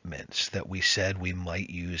commitments that we said we might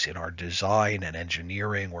use in our design and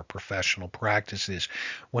engineering or professional practices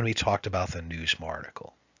when we talked about the Newsma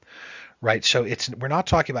article. Right, so we're not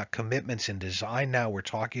talking about commitments in design now. We're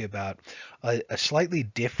talking about a slightly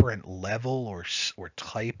different level or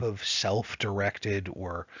type of self-directed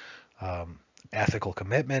or ethical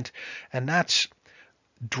commitment, and that's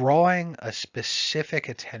drawing a specific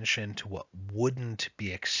attention to what wouldn't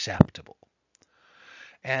be acceptable.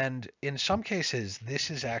 And in some cases,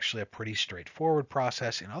 this is actually a pretty straightforward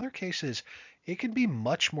process. In other cases, it can be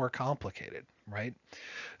much more complicated, right?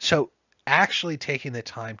 So actually taking the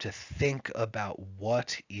time to think about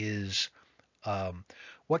what can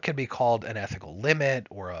be called an ethical limit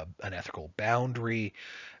or an ethical boundary.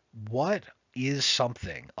 What is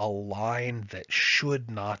something, a line that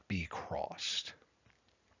should not be crossed?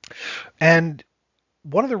 And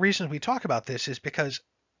one of the reasons we talk about this is because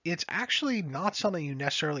it's actually not something you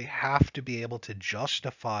necessarily have to be able to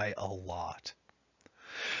justify a lot.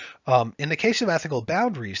 In the case of ethical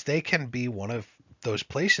boundaries, they can be one of those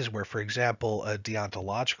places where, for example, a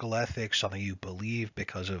deontological ethic, something you believe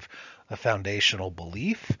because of a foundational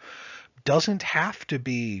belief, doesn't have to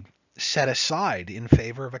be set aside in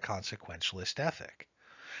favor of a consequentialist ethic.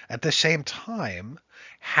 At the same time,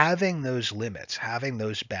 having those limits, having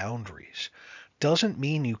those boundaries, doesn't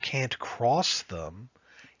mean you can't cross them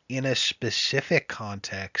in a specific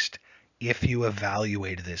context if you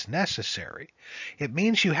evaluate it as necessary. It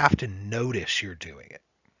means you have to notice you're doing it,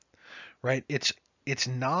 right? It's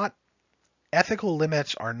not ethical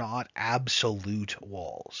limits are not absolute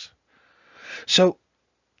walls. So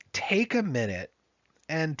take a minute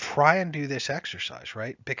and try and do this exercise,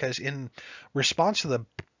 right? Because in response to the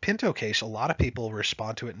Pinto case, a lot of people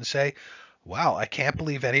respond to it and say, wow, I can't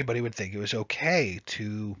believe anybody would think it was okay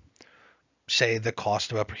to say the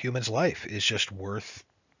cost of a human's life is just worth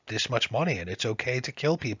this much money and it's okay to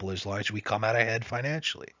kill people as long as we come out ahead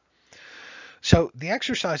financially. So the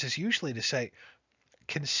exercise is usually to say,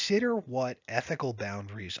 consider what ethical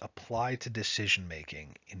boundaries apply to decision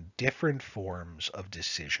making in different forms of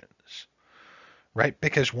decisions, right?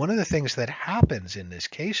 Because one of the things that happens in this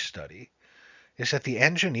case study is that the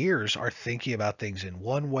engineers are thinking about things in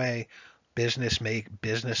one way,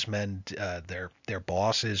 businessmen, their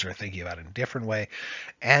bosses are thinking about it in a different way,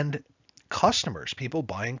 and customers, people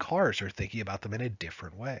buying cars, are thinking about them in a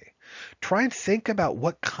different way. Try and think about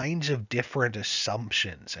what kinds of different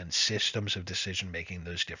assumptions and systems of decision making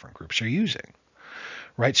those different groups are using,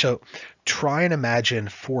 right? So try and imagine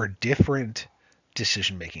 4 different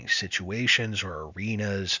decision making situations or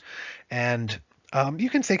arenas, and you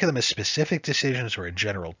can think of them as specific decisions or a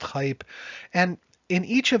general type. And in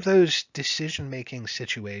each of those decision making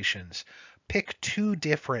situations, pick 2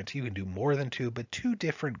 different, you can do more than 2, but 2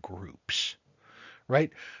 different groups,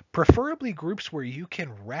 right? Preferably groups where you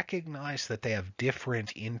can recognize that they have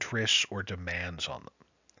different interests or demands on them.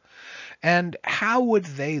 And how would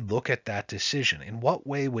they look at that decision? In what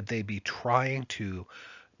way would they be trying to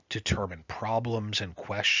determine problems and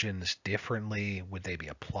questions differently? Would they be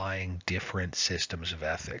applying different systems of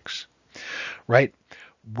ethics, right?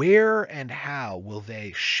 Where and how will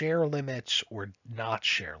they share limits or not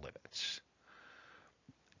share limits?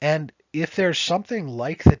 And if there's something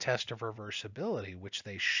like the test of reversibility, which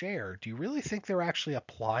they share, do you really think they're actually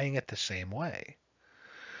applying it the same way?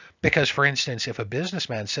 Because, for instance, if a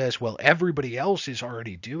businessman says, well, everybody else is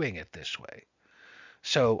already doing it this way,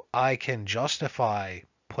 so I can justify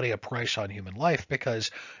putting a price on human life because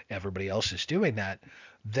everybody else is doing that,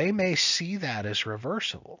 they may see that as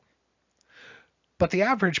reversible. But the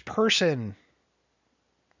average person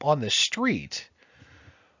on the street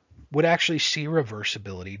would actually see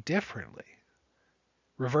reversibility differently.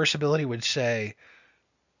 Reversibility would say,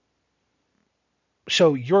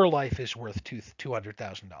 so your life is worth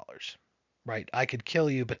 $200,000, right? I could kill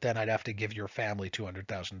you, but then I'd have to give your family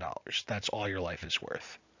 $200,000. That's all your life is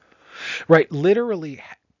worth, right? Literally,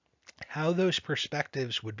 how those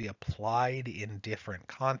perspectives would be applied in different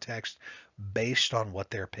contexts based on what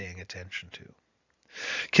they're paying attention to.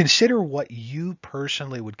 Consider what you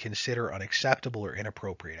personally would consider unacceptable or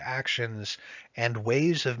inappropriate actions and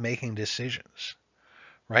ways of making decisions,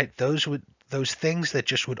 right? Those things that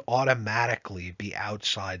just would automatically be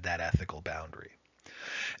outside that ethical boundary.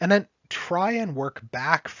 And then try and work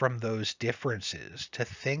back from those differences to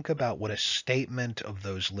think about what a statement of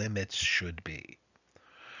those limits should be.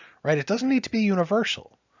 Right? It doesn't need to be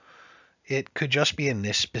universal. It could just be in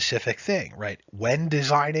this specific thing, right? When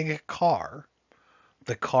designing a car,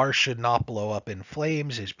 the car should not blow up in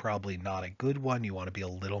flames is probably not a good one. You want to be a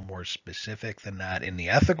little more specific than that in the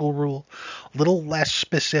ethical rule, a little less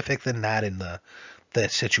specific than that in the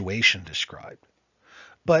situation described.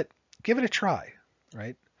 But give it a try,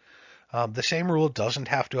 right? The same rule doesn't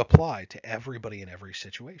have to apply to everybody in every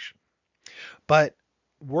situation. But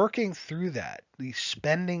working through that,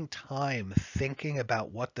 spending time thinking about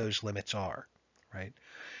what those limits are, right?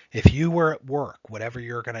 If you were at work, whatever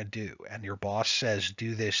you're going to do, and your boss says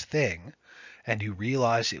do this thing, and you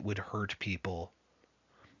realize it would hurt people,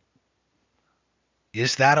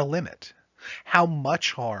 is that a limit? How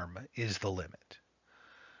much harm is the limit?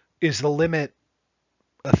 Is the limit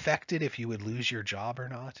affected if you would lose your job or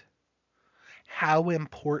not? How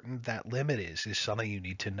important that limit is something you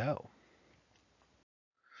need to know.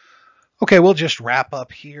 Okay, we'll just wrap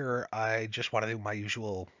up here. I just want to do my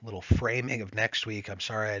usual little framing of next week. I'm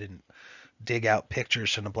sorry I didn't dig out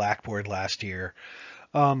pictures from the blackboard last year.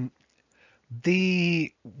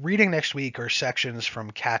 The reading next week are sections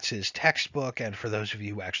from Katz's textbook, and for those of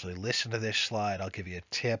you who actually listen to this slide, I'll give you a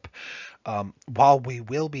tip. While we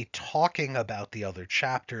will be talking about the other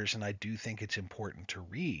chapters, and I do think it's important to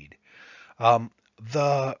read,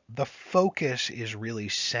 the focus is really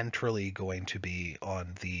centrally going to be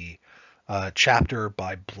on the chapter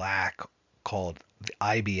by Black called the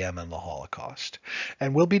IBM and the Holocaust.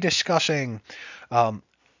 And we'll be discussing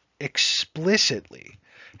explicitly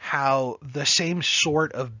how the same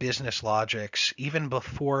sort of business logics, even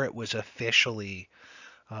before it was officially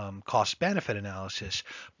cost-benefit analysis,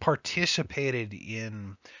 participated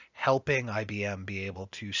in helping IBM be able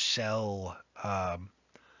to sell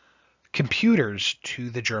computers to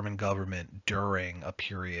the German government during a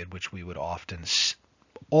period which we would often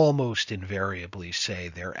almost invariably say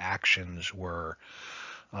their actions were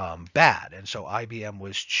bad. And so IBM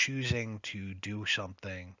was choosing to do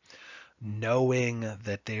something knowing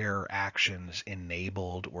that their actions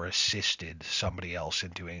enabled or assisted somebody else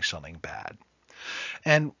in doing something bad.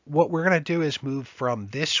 And what we're going to do is move from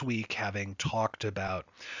this week, having talked about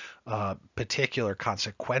a particular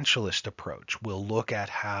consequentialist approach. We'll look at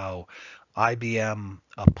how IBM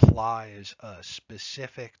applies a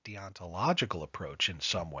specific deontological approach in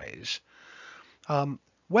some ways.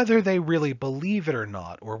 Whether they really believe it or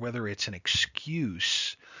not, or whether it's an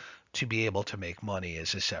excuse to be able to make money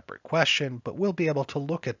is a separate question, but we'll be able to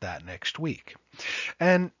look at that next week.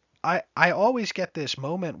 And I always get this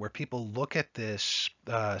moment where people look at this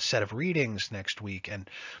set of readings next week, and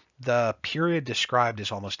the period described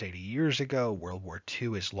is almost 80 years ago. World War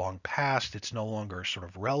II is long past. It's no longer sort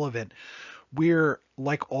of relevant. We're,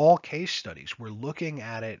 like all case studies, we're looking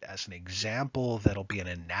at it as an example that'll be an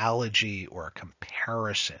analogy or a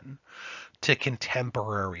comparison to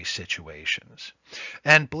contemporary situations.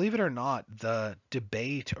 And believe it or not, the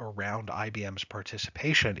debate around IBM's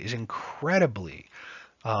participation is incredibly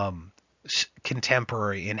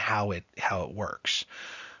contemporary in how it works.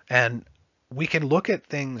 And we can look at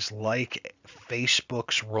things like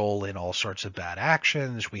Facebook's role in all sorts of bad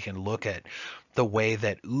actions. We can look at the way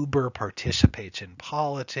that Uber participates in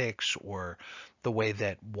politics, or the way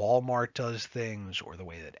that Walmart does things, or the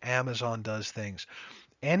way that Amazon does things.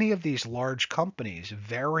 Any of these large companies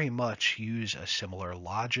very much use a similar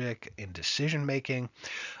logic in decision making,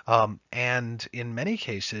 and in many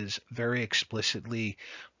cases, very explicitly,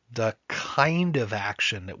 the kind of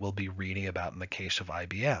action that we'll be reading about in the case of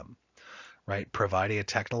IBM, right? Providing a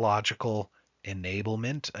technological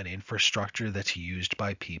enablement, an infrastructure that's used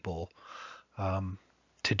by people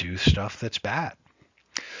to do stuff that's bad.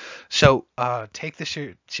 So take this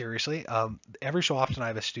seriously. Every so often I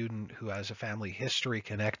have a student who has a family history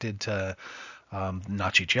connected to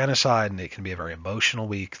Nazi genocide, and it can be a very emotional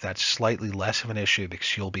week. That's slightly less of an issue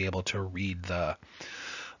because you'll be able to read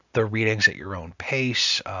the readings at your own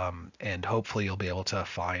pace, and hopefully you'll be able to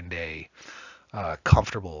find a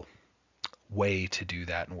comfortable way to do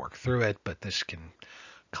that and work through it. But this can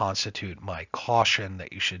constitute my caution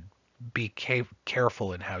that you should be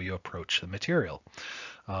careful in how you approach the material,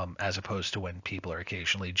 as opposed to when people are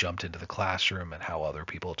occasionally jumped into the classroom and how other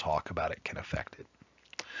people talk about it can affect it.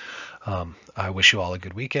 I wish you all a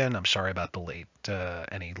good weekend. I'm sorry about the late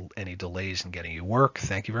any delays in getting you work.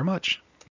 Thank you very much.